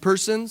and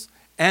persons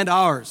and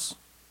ours.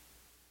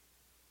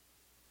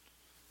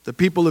 The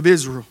people of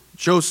Israel,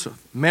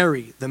 Joseph,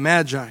 Mary, the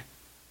Magi.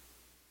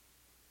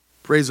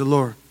 Praise the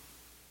Lord.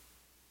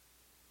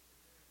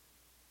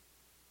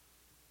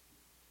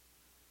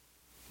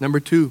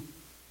 Number two,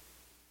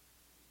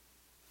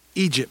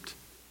 Egypt.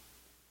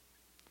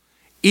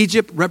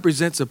 Egypt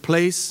represents a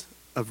place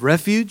of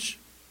refuge,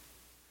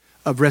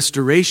 of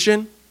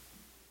restoration,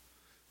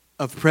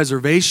 of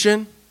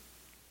preservation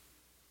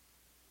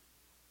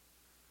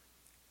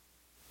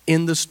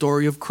in the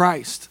story of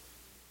Christ.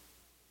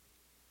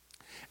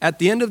 At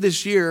the end of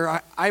this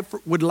year, I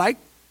would like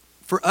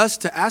for us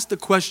to ask the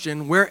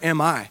question, where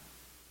am I?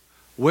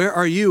 Where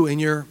are you in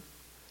your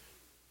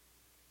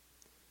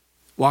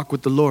walk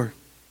with the Lord?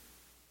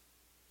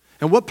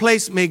 And what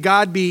place may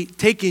God be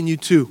taking you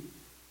to?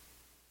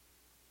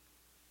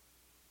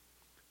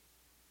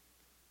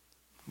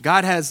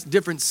 God has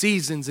different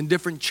seasons and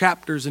different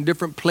chapters and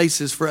different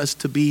places for us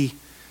to be,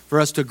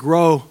 for us to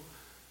grow,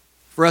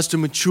 for us to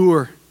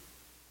mature.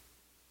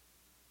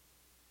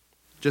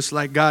 Just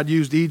like God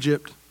used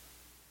Egypt,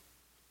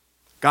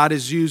 God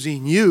is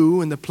using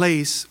you in the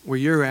place where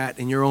you're at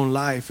in your own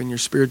life, in your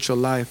spiritual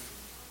life.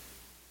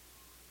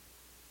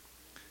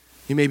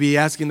 You may be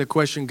asking the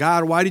question,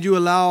 God, why did you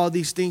allow all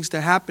these things to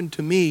happen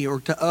to me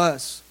or to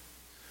us?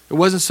 It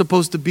wasn't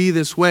supposed to be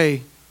this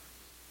way.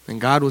 And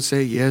God would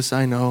say, yes,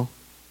 I know.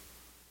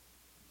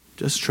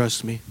 Just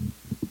trust me.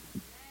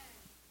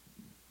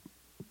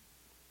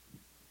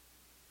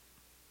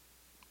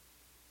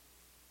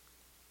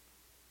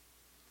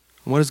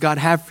 What does God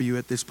have for you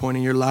at this point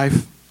in your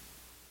life?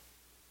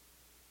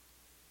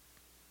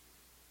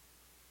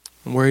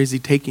 And where is He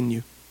taking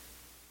you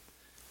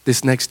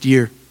this next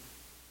year?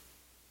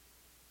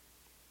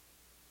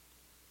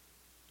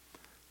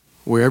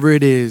 Wherever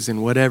it is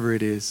and whatever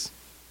it is,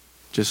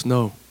 just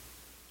know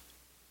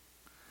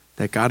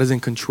that God is in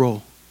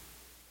control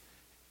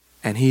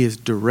and He is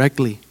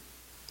directly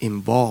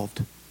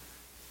involved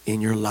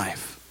in your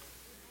life.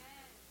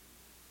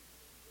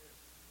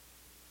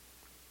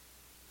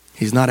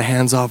 He's not a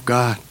hands-off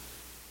God.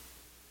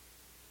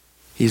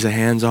 He's a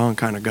hands-on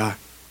kind of God.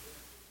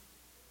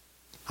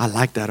 I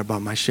like that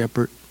about my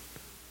shepherd.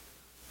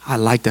 I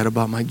like that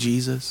about my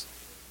Jesus.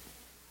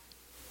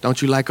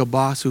 Don't you like a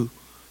boss who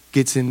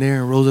gets in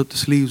there and rolls up the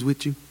sleeves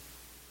with you?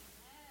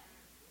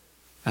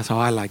 That's how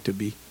I like to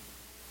be.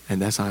 And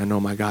that's how I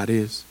know my God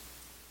is.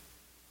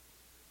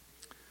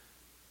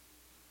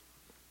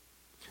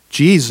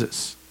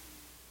 Jesus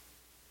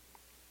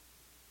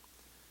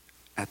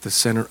at the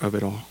center of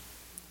it all.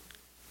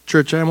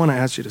 Church, I want to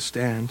ask you to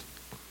stand.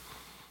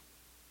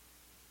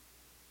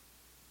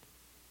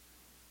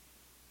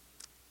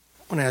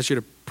 I want to ask you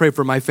to pray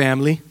for my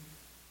family.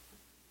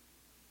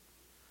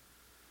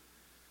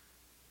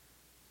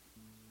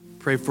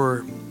 Pray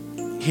for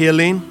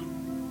healing.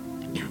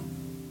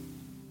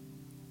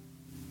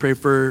 Pray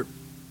for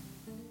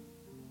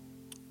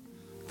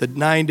the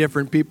 9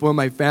 different people in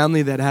my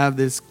family that have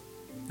this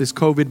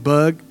COVID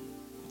bug.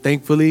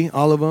 Thankfully,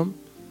 all of them.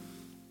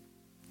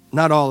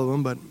 Not all of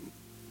them, but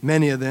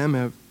many of them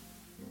have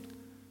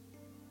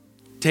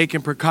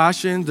taken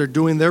precautions. They're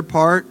doing their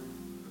part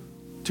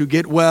to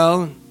get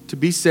well, to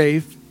be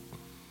safe.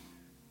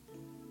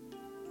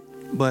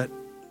 But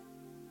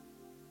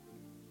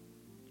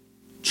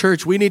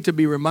church, we need to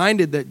be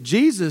reminded that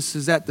Jesus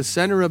is at the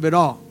center of it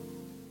all.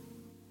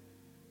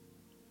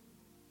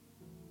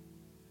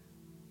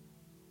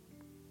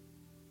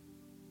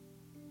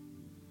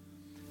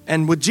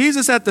 And with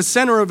Jesus at the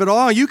center of it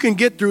all, you can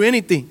get through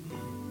anything.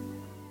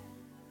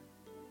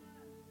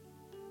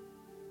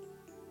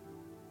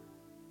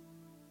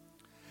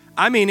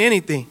 I mean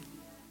anything.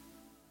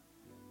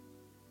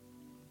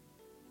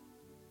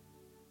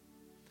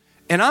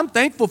 And I'm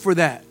thankful for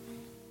that.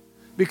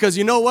 Because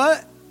you know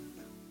what?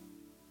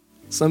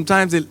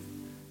 Sometimes it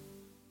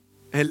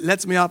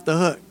lets me off the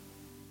hook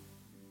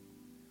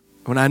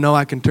when I know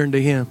I can turn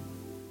to Him.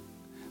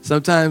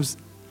 Sometimes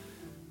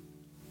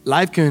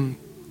life can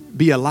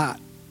be a lot.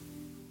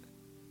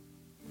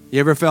 You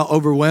ever felt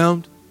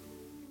overwhelmed?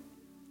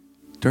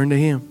 Turn to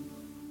Him.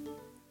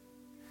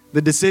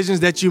 The decisions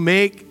that you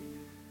make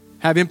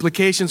have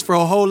implications for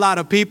a whole lot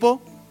of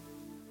people.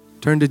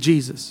 Turn to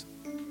Jesus.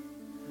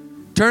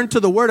 Turn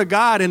to the Word of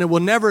God and it will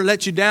never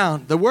let you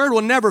down. The Word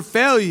will never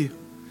fail you.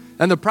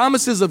 And the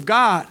promises of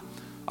God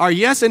are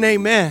yes and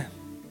amen.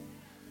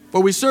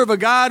 For we serve a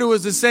God who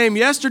is the same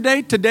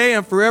yesterday, today,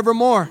 and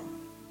forevermore.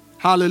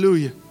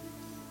 Hallelujah.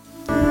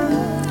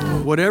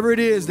 Whatever it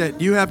is that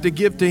you have to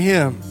give to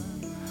Him,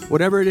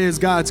 whatever it is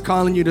God's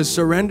calling you to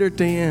surrender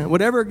to Him,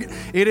 whatever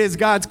it is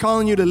God's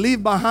calling you to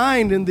leave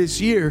behind in this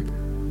year,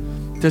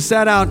 to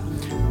set out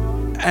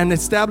and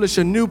establish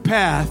a new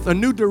path, a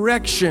new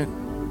direction.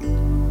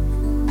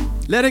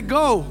 Let it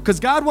go, because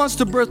God wants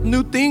to birth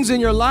new things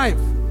in your life.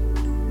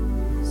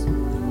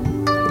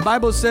 The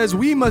Bible says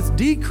we must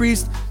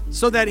decrease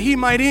so that He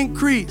might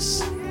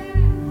increase.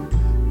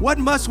 What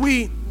must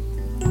we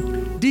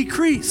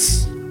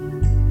decrease?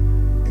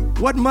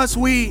 What must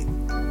we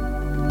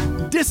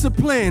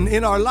discipline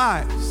in our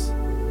lives?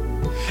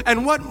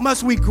 And what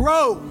must we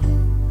grow?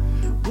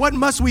 What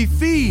must we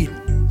feed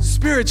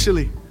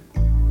spiritually?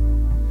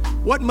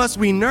 What must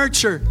we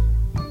nurture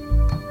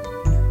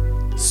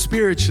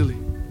spiritually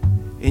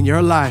in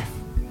your life,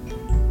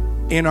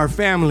 in our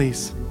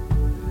families,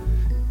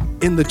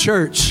 in the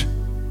church,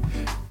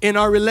 in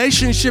our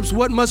relationships?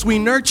 What must we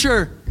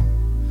nurture?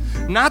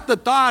 Not the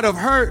thought of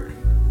hurt,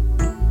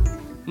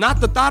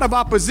 not the thought of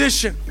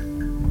opposition,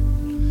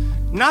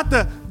 not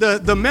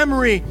the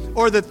memory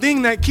or the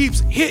thing that keeps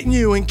hitting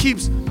you and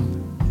keeps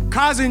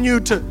causing you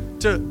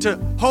to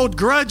hold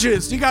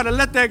grudges. You got to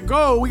let that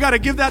go. We got to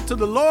give that to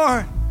the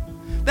Lord.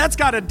 That's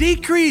got to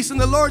decrease and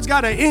the Lord's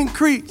got to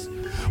increase.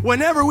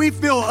 Whenever we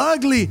feel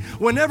ugly,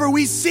 whenever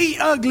we see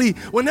ugly,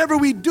 whenever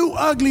we do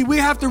ugly, we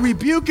have to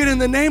rebuke it in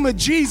the name of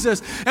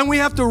Jesus. And we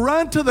have to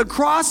run to the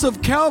cross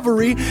of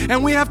Calvary,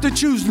 and we have to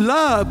choose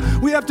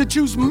love. We have to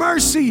choose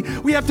mercy.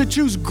 We have to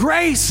choose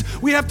grace.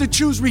 We have to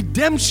choose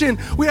redemption.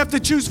 We have to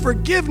choose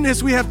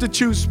forgiveness. We have to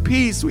choose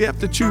peace. We have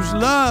to choose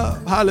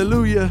love.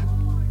 Hallelujah.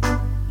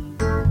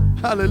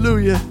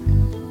 Hallelujah.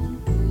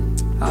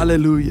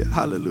 Hallelujah.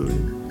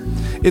 Hallelujah.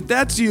 If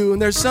that's you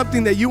and there's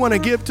something that you want to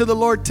give to the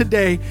Lord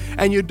today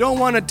and you don't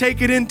want to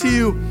take it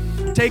into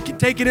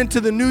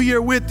the new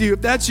year with you,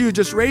 if that's you,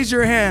 just raise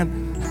your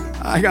hand.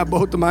 I got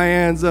both of my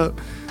hands up.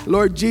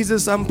 Lord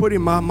Jesus, I'm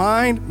putting my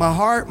mind, my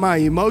heart, my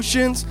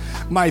emotions,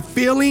 my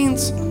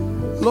feelings,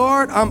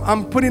 Lord,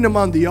 I'm putting them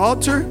on the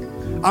altar.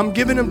 I'm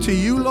giving them to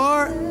you,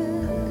 Lord,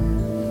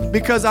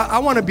 because I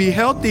want to be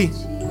healthy.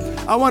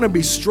 I want to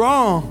be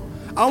strong.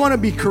 I want to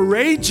be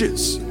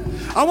courageous.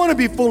 I want to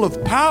be full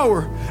of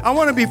power. I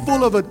want to be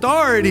full of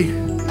authority.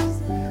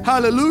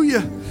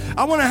 Hallelujah.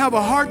 I want to have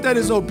a heart that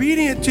is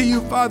obedient to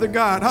you, Father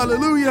God.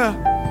 Hallelujah.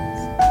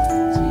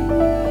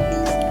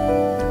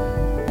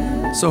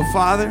 So,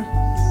 Father,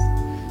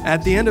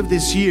 at the end of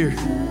this year,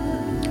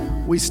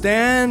 we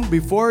stand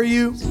before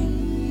you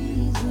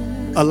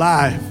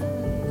alive,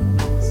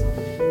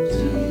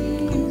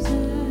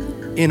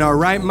 in our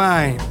right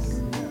mind,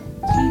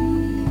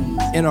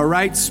 in our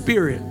right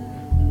spirit.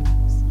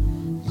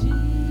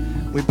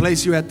 We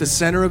place you at the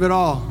center of it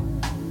all.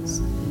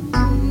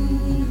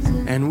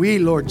 And we,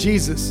 Lord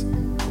Jesus,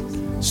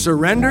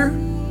 surrender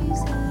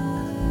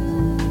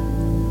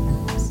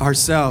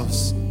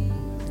ourselves,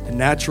 the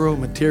natural,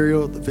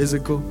 material, the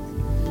physical,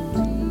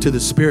 to the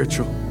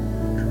spiritual.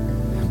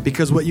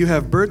 Because what you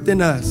have birthed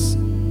in us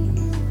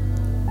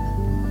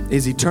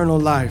is eternal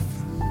life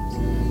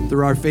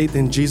through our faith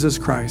in Jesus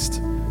Christ.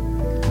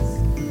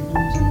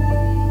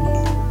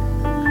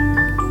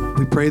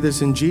 We pray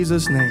this in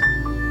Jesus' name.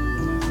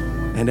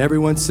 And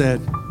everyone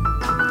said,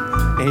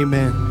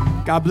 amen.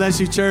 God bless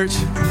you, church.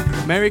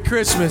 Merry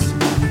Christmas.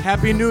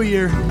 Happy New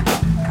Year.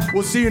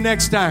 We'll see you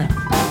next time.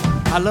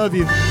 I love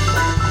you.